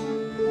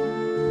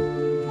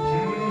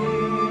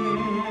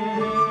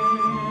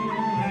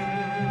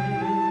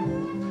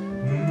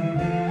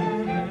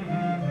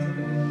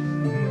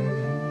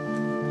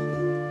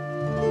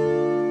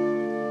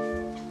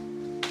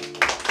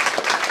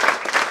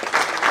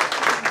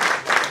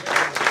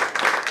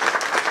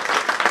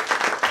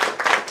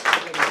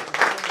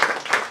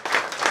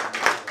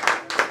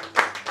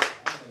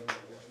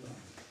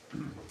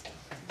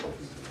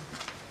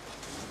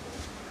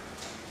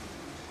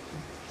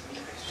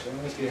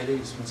 så skal vi have det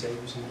instrumentale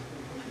musik.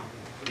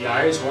 The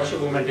Irish Washer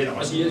Woman, den er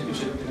også irsk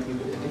musik, den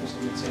er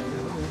instrumentale.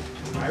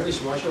 Irish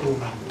Washer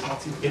Woman.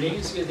 Den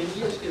engelske, den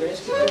irske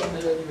vaskevogn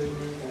hedder den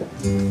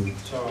vel.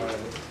 Så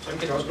sådan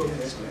kan det også gå med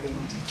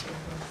vaskevognen.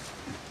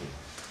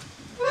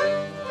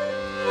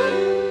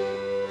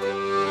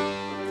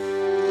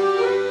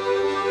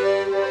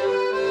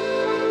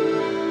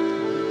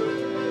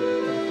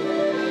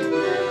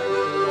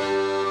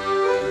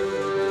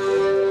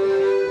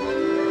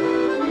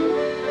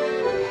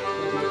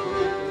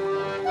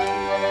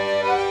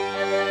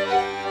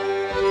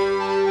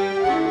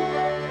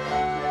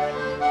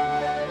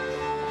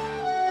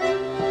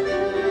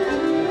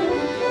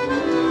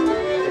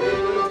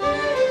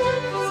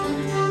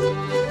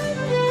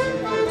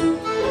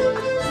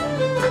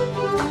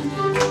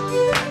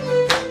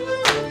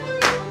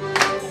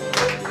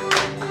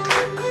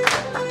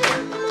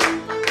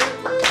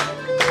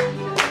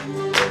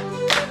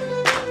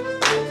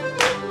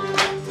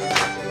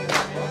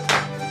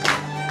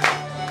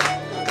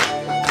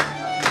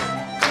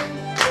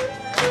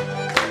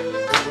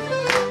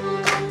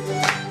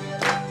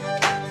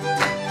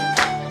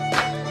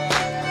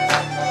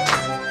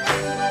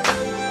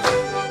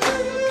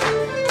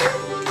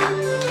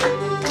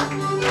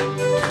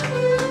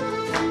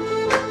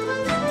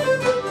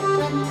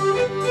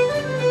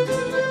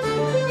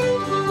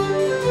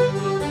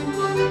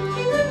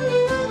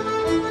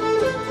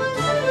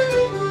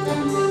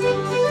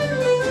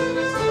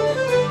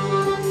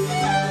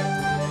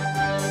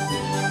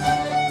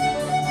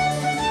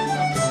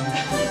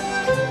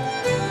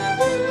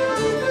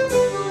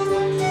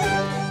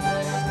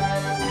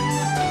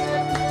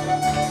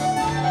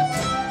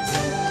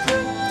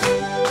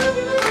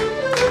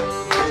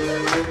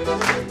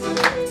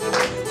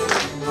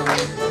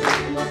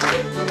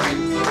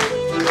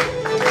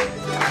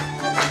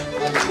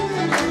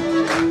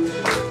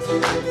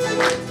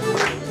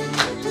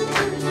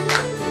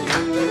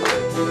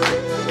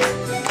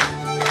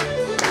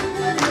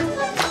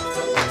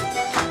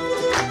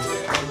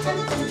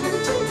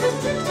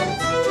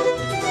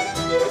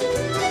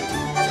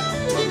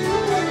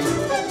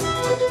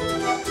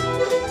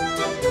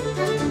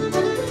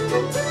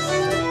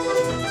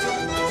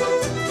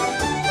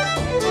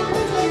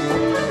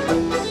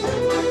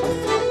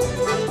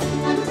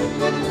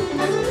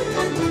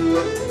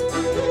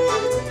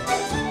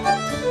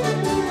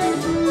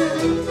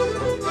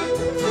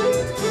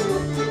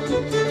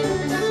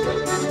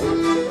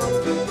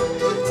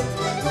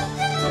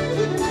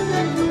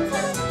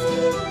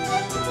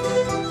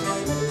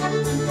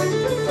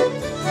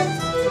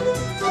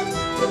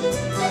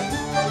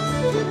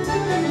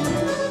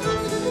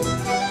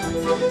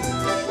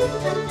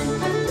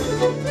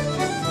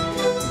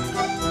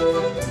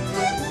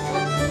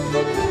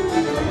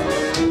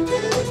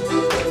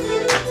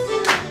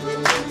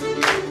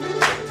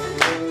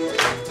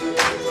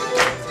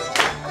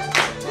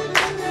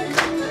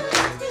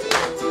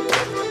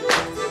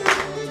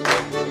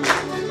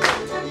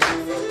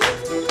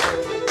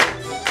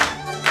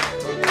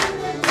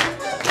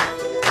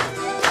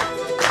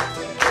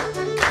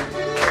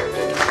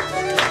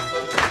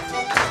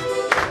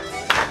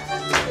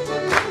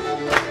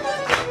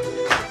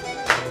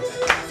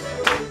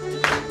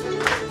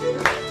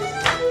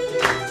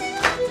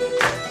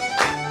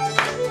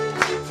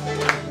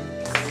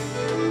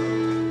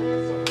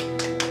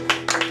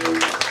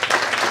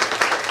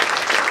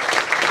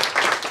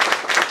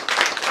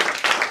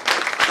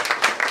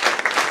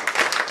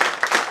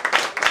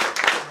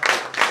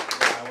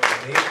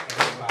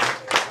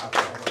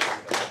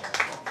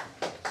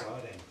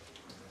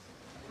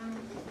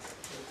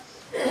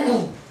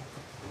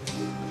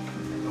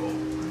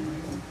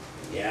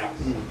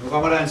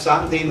 kommer der en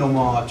sang, det er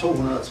nummer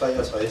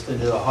 263, den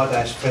hedder Hot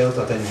Asphalt,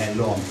 og den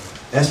handler om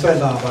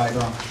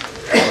asfaltarbejdere.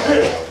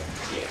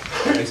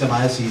 Der er ikke så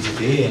meget at sige til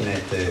det, end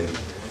at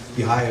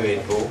vi har jo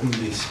et våben,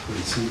 hvis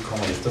politiet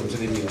kommer efter dem, så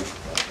kan de jo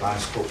bare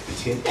skubbe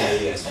betjent ned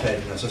i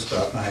asfalten, og så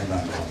størkner han, når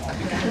han kommer op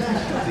igen.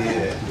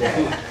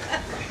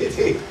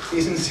 Det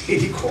er sådan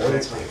set i korte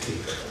træk,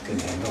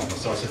 den handler om. Og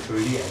så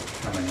selvfølgelig, at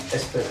når man er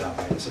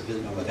asfaltarbejder, så ved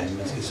man, hvordan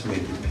man skal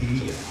smelte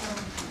pige.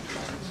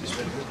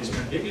 Hvis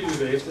man virkelig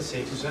lytter efter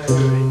teksten, så er det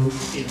jo en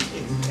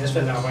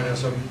asfaltarbejder,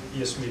 som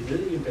bliver smidt ned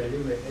i en balje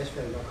med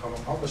asfalt og kommer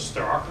op og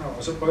størkner,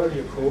 og så prøver de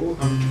at koge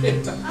ham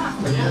efter.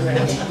 Fordi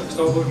han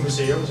står på et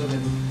museum som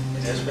en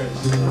asfalt.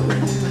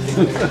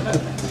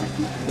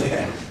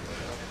 Ja.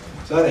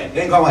 Sådan,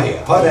 den kommer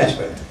her. Hot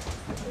Asphalt.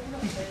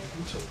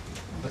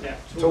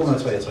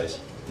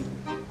 263.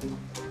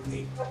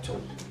 1, 2,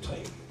 3,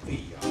 4.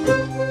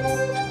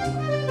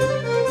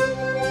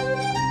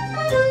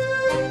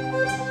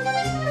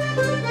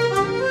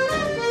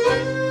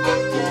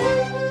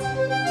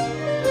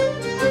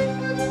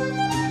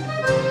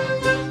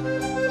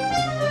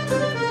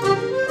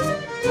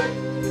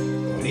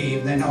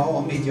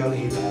 Oh, meet your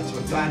leaders,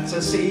 we're glad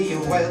to see you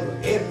well.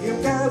 If you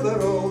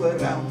gather all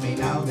around me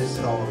now, this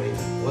story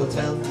will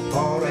tell.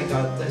 For I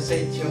got the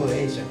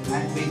situation,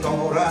 and we go.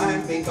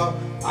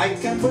 I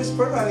can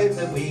whisper out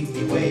the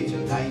weekly wage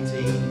of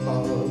 19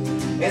 bob.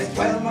 It's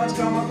 12 months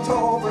come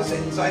October, ever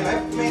since I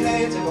left me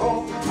native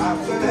home.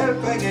 After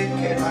helping in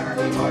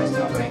Killarney boys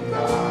to bring the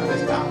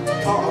hardest down.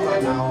 Oh,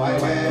 but now I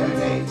wear a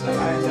gates and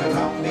eyes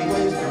around me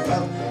wisdom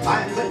belt.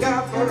 I'm the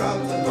gaffer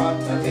of the pot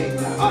to take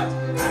the hot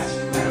ash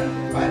bell.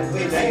 Well,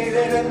 we laid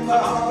it in the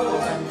hollow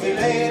and we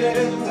laid it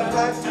in the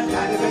flat.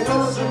 And if it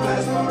doesn't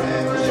last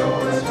forever,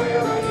 sure I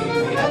swear I leave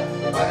me head.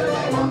 Well,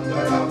 I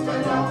wandered up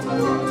and down the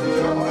road,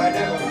 sure I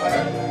never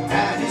fell.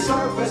 Any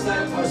surface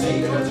that was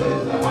equal to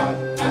the hot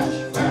ash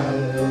bell.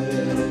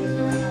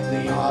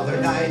 The other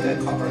night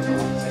a copper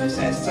comes and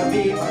says to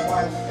me, my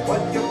wife,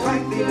 would you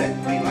kindly let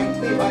me light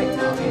me right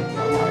now in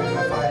your wire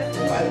of fire?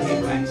 Well, he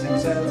blanks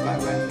himself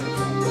and went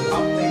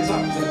up these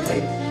up to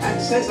tape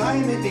and says,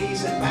 I'm a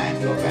decent man,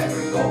 you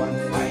better go and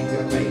find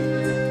your mate.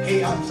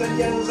 He ups and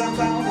yells, I'm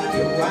down on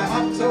you, I'm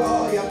up to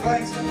all your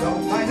pranks.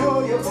 Don't I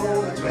know you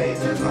for a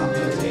traitor from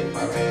the tip I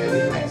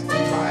really thanks.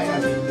 Try I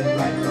beat him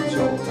right from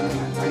shoulder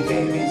and I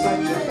gave him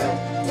such a belt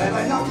that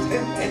I knocked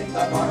him in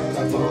the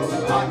boiler full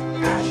of hot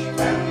ash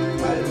bell.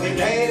 Well, we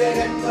laid it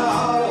in the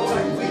hollow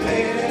and we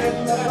laid it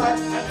in the flat,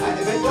 and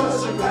if it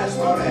doesn't last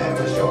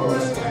forever, sure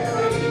as where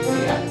I eat the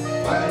hat.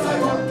 Well, I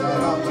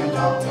wandered up and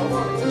down the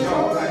world,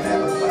 sure I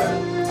never fell.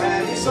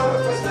 Any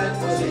surface that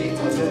was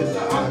equal to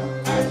the hot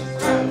ash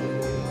bell.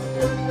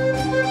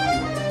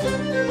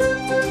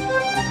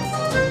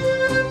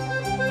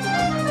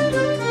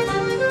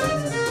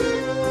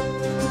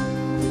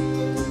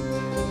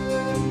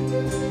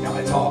 Now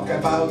I talk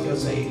about your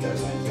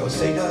sailors and your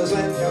singers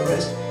and your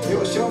rest,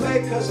 your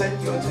showmakers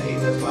and your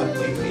tailors, but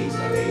we please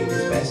the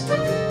ladies best. The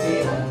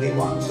only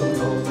ones who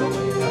know the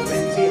way the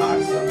frenzy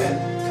hearts are bent.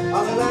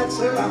 All the lads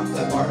around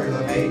the world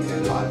are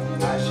making hot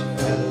ash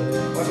bell.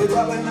 But with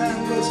rubbing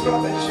and with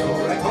scrubbing,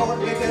 sure, I caught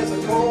me there's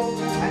a cold.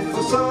 And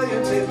for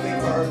scientific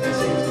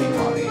purposes, we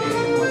call it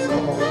in what's the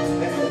whole.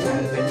 Let the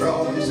velvet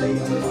draw, you see,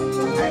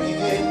 I'm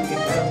hanging in the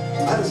belt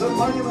as a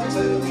monument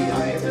to the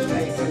Irish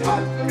making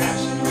hot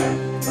ash bell.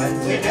 But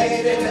we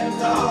laid it in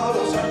the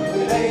hollows and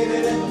we laid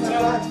it in the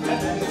flat,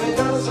 and if it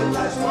doesn't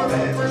last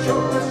forever,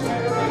 sure as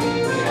where I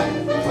leave the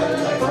end.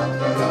 Well, I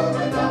wandered up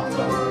and down the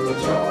world, but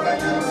sure I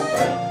never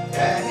fell.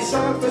 Any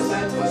surface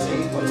that was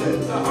equal to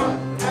the hot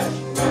ash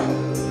bell.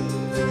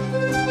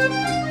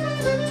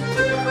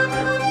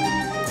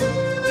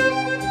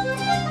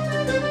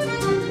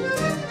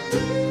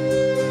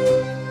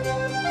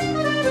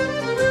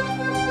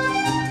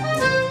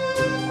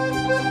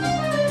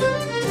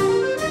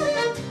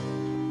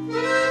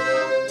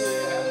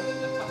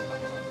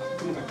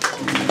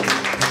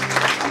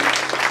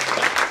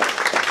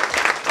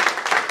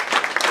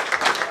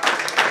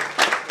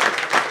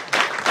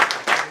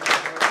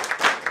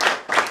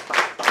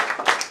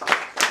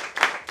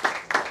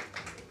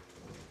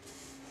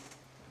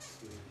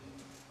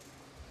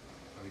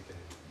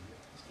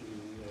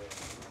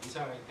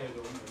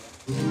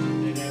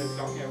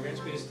 Klokken er jo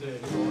ganske vist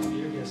lidt over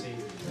 4, kan jeg se.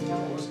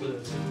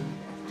 Overskridet til.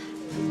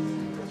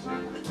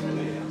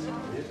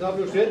 Det er snart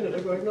blevet sendt,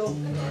 det går ikke noget.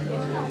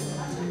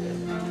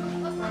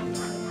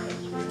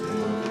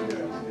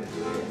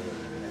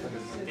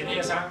 Den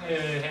her sang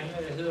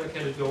hedder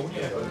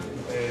Caledonia, og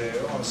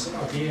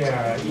det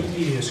er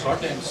egentlig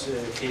Skotlands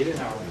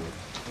kælenavn.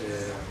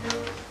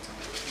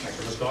 Man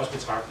kan måske også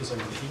betragte det som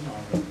en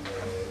finavn, men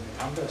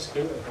ham, der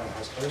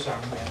har skrevet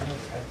sangen,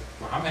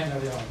 for ham handler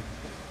det om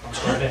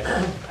Skotland.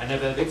 Han har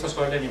været væk fra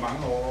Skotland i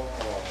mange år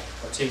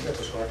og tænker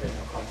på Skotland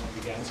og kommer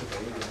gerne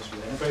tilbage igen.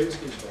 Han er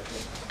forelsket i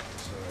Skotland,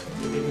 så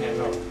det er det, den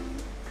handler om.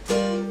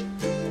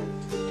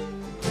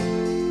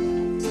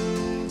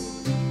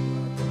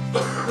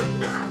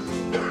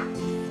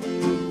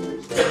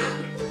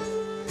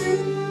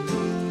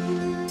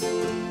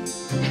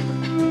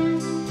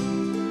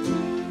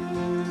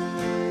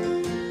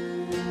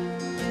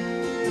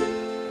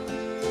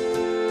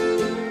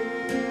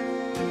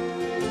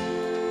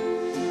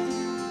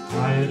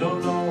 I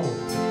don't know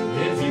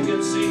if you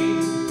can see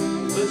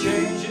the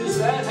changes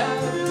that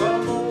have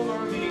come over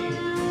me.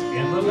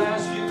 In the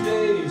last few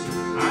days,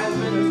 I've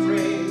been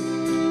afraid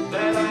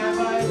that I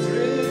might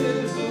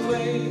drift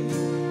away.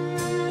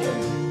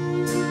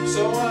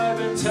 So I've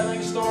been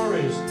telling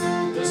stories,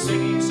 the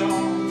singing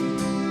song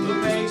that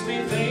makes me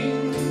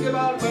think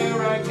about where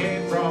I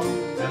came from.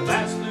 And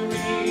that's the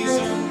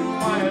reason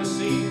why I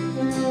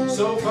seem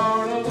so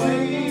far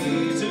away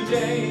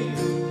today.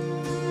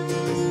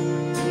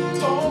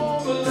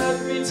 Oh, but let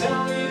me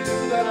tell you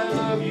that I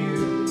love you,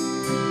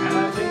 and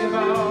I think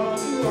about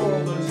you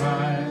all the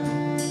time.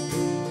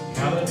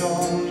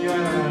 Caledonia,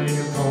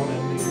 you're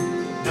calling me,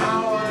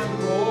 now I'm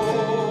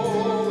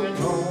going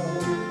home.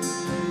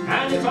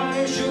 And if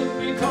I should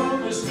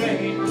become a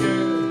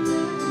stranger,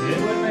 it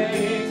would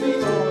make me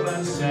more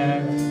than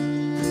sad.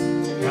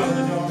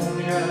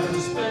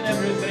 Caledonia's been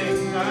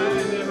everything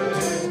I've ever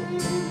had.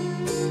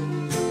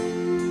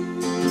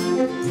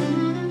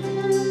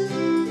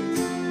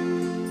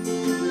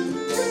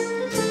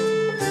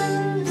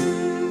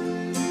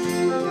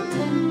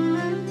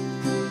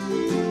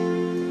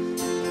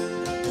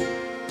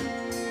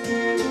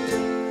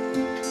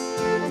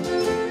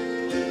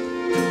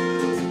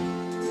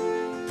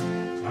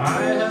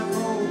 I have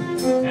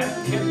moved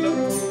and kept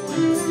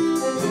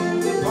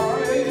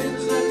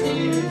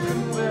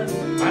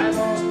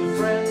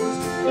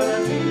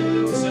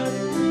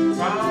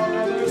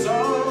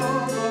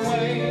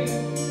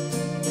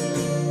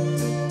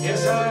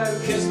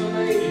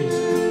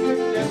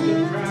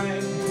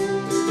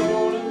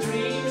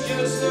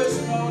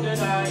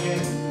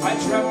I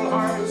travel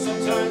hard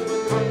sometimes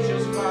with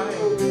conscious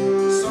mind,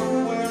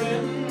 somewhere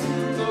in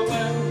the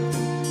wind.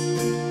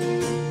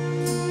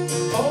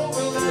 Oh,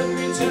 well, let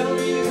me tell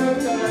you that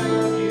I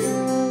love you,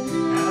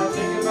 and I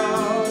think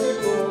about you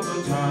all the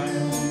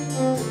time.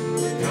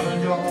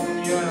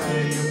 Caledonia,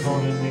 you're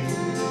calling me,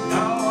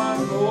 now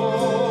I'm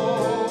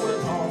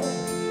going home.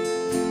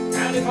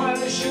 And if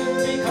I should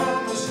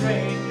become a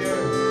stranger,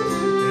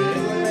 it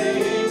would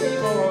make me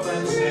more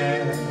than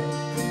sad.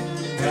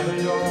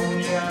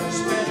 Caledonia,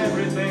 spent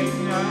everything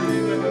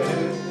I've ever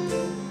had.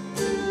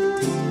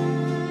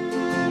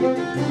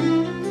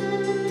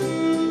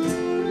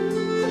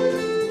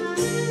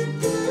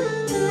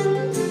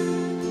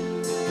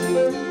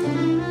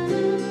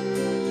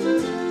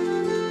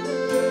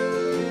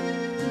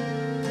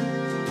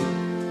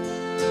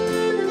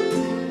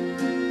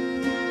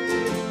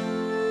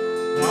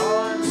 Now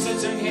I'm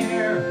sitting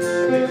here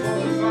before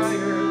the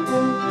fire,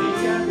 the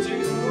empty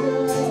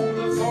room,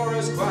 the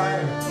forest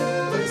fire,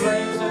 the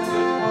flames that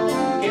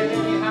won't get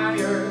any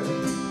higher.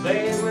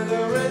 They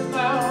wither it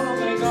now,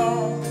 they go.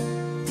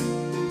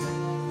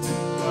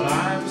 But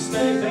I'm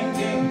still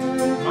thinking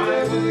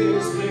my way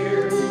is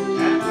clear,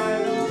 and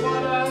I know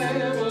what I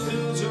will do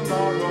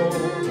tomorrow.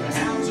 The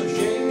hands are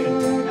shaking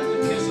and the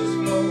kisses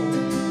flow.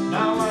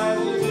 Now I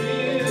will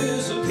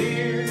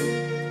disappear.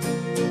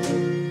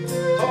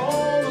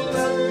 Oh, but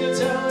let me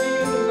tell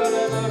you that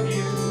I love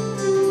you,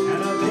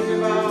 and I think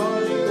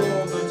about you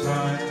all the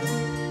time.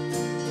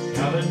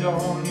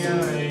 Caledonia,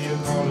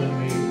 you're calling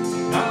me,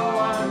 now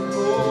I'm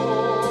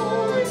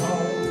going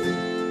home.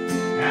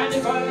 And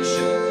if I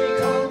should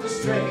become a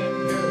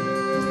stranger,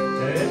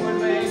 it would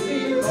make me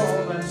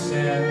more than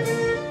sad.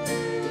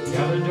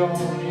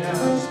 Caledonia,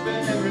 I've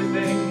spent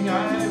everything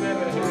I've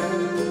ever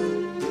had.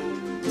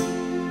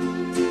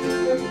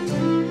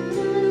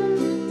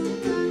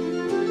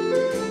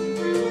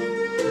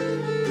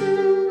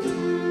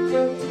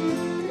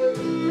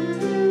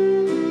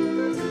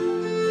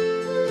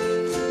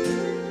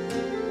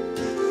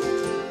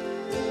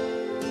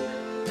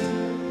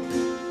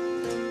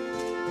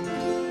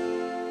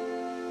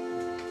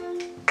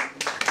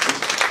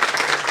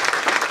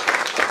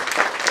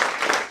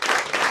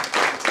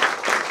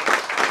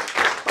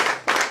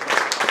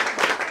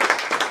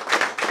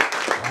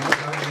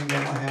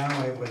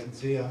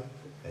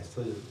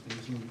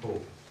 På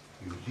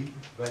violin,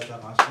 Walter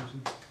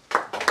Rasmussen.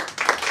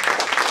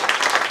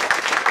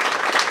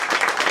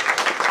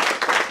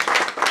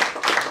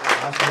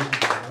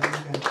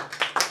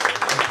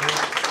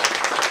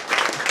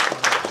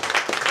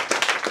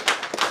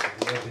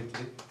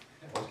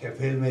 Vores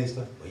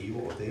kapelmester og Ivo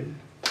og dem.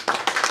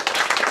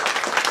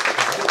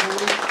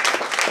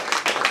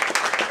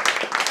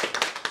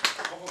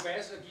 Og på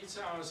bass og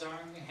guitar og sang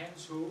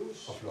Hans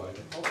Hus. Og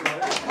fløjte.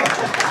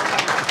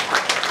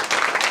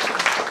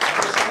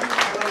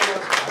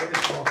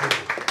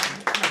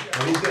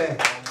 Og vi skal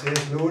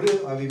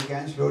slutte, og vi vil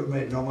gerne slutte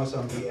med et nummer,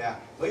 som vi er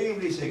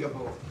rimelig sikre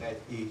på, at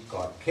I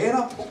godt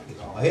kender. Det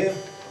kommer her.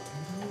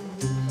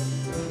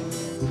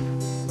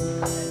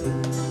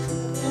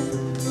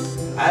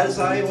 As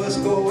I was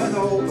going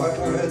over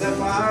the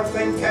far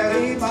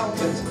Fincari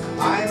mountains,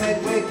 I met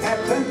with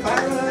Captain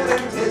Farrell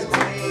and his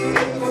money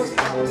it was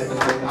counted.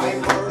 I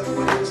first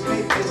produced me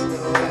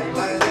pistol and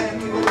I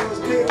then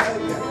used me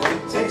rifle.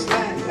 It takes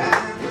land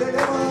and the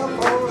devil,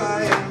 for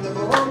I am the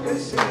bold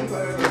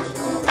receiver.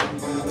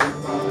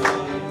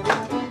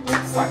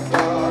 Whack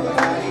for the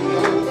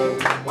daddy-o,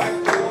 whack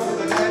for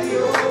the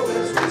daddy-o,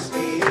 there's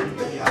whiskey in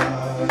the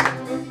yard.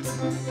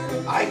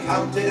 I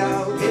counted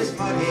out his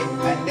money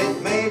and it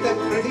made a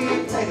pretty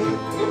penny.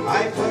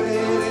 I put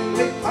it in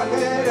my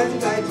pocket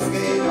and I took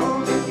it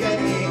home to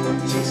Jenny.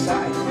 She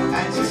sighed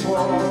and she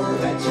swore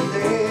that she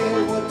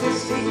never would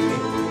deceive me.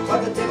 But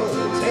the devil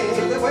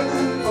take the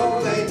women, for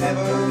they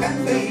never can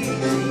be.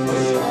 She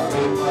was sure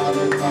it was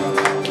a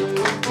problem.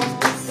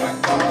 Whack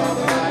for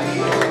the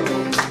daddy-o,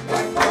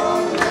 whack for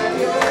the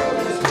daddy-o,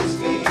 there's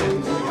whiskey in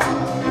the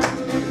yard.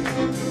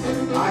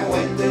 I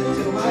went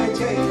into my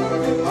chamber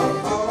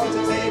to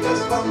take a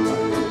slumber.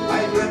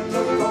 I dreamt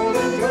of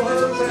golden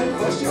jewels and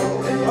for sure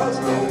it was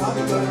no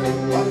wonder.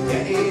 But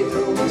Jenny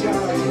threw me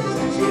charges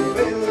and she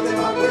filled them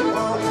up with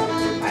water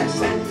and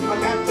sent my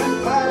Captain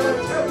Clara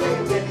to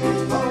bring Jenny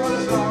for the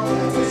slaughter.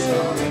 It was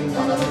sure it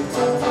was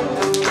a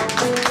wonder.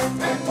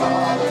 Back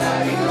for the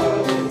daddy-o,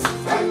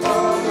 back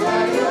for the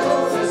daddy-o,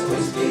 there's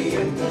whiskey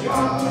in the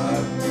jar.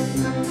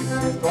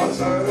 It was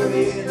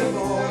early in the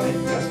morning,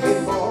 just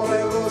before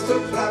I rose to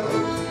travel.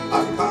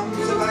 Up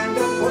comes a band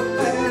of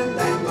footmen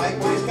and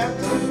likewise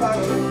Captain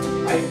Farrell.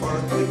 I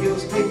first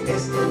produced me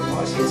pistol,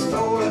 for she'd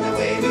stolen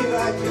away me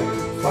rifle.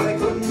 But I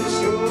couldn't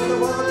assure the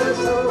water,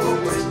 so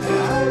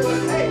prisoner I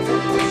was taken.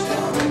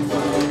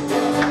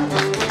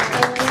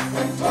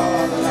 Whack for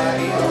the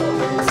daddy-o,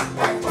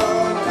 whack for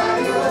the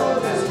daddy-o,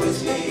 there's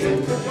whiskey in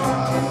the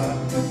jar.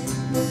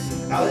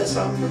 Now there's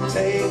some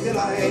take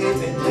delight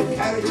in the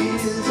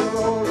carriages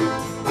a-rolling,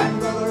 and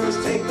brothers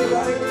take the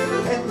right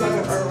in the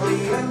hurry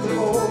and the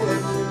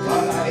bowling.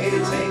 But I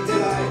take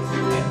delight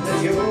in the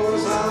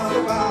jewels of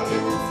the valley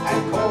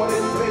and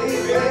calling pretty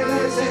fair.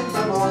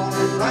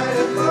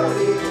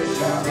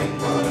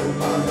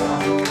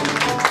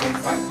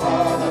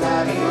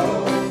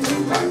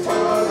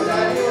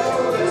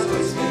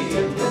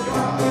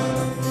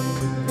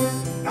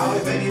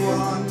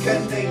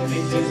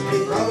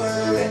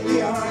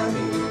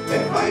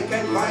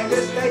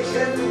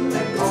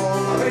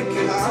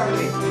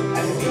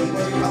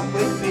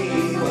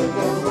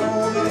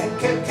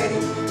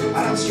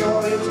 and I'm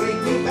sure he'll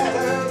treat me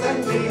better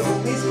than the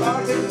only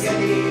Spartan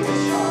Yeti, the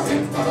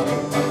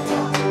shark.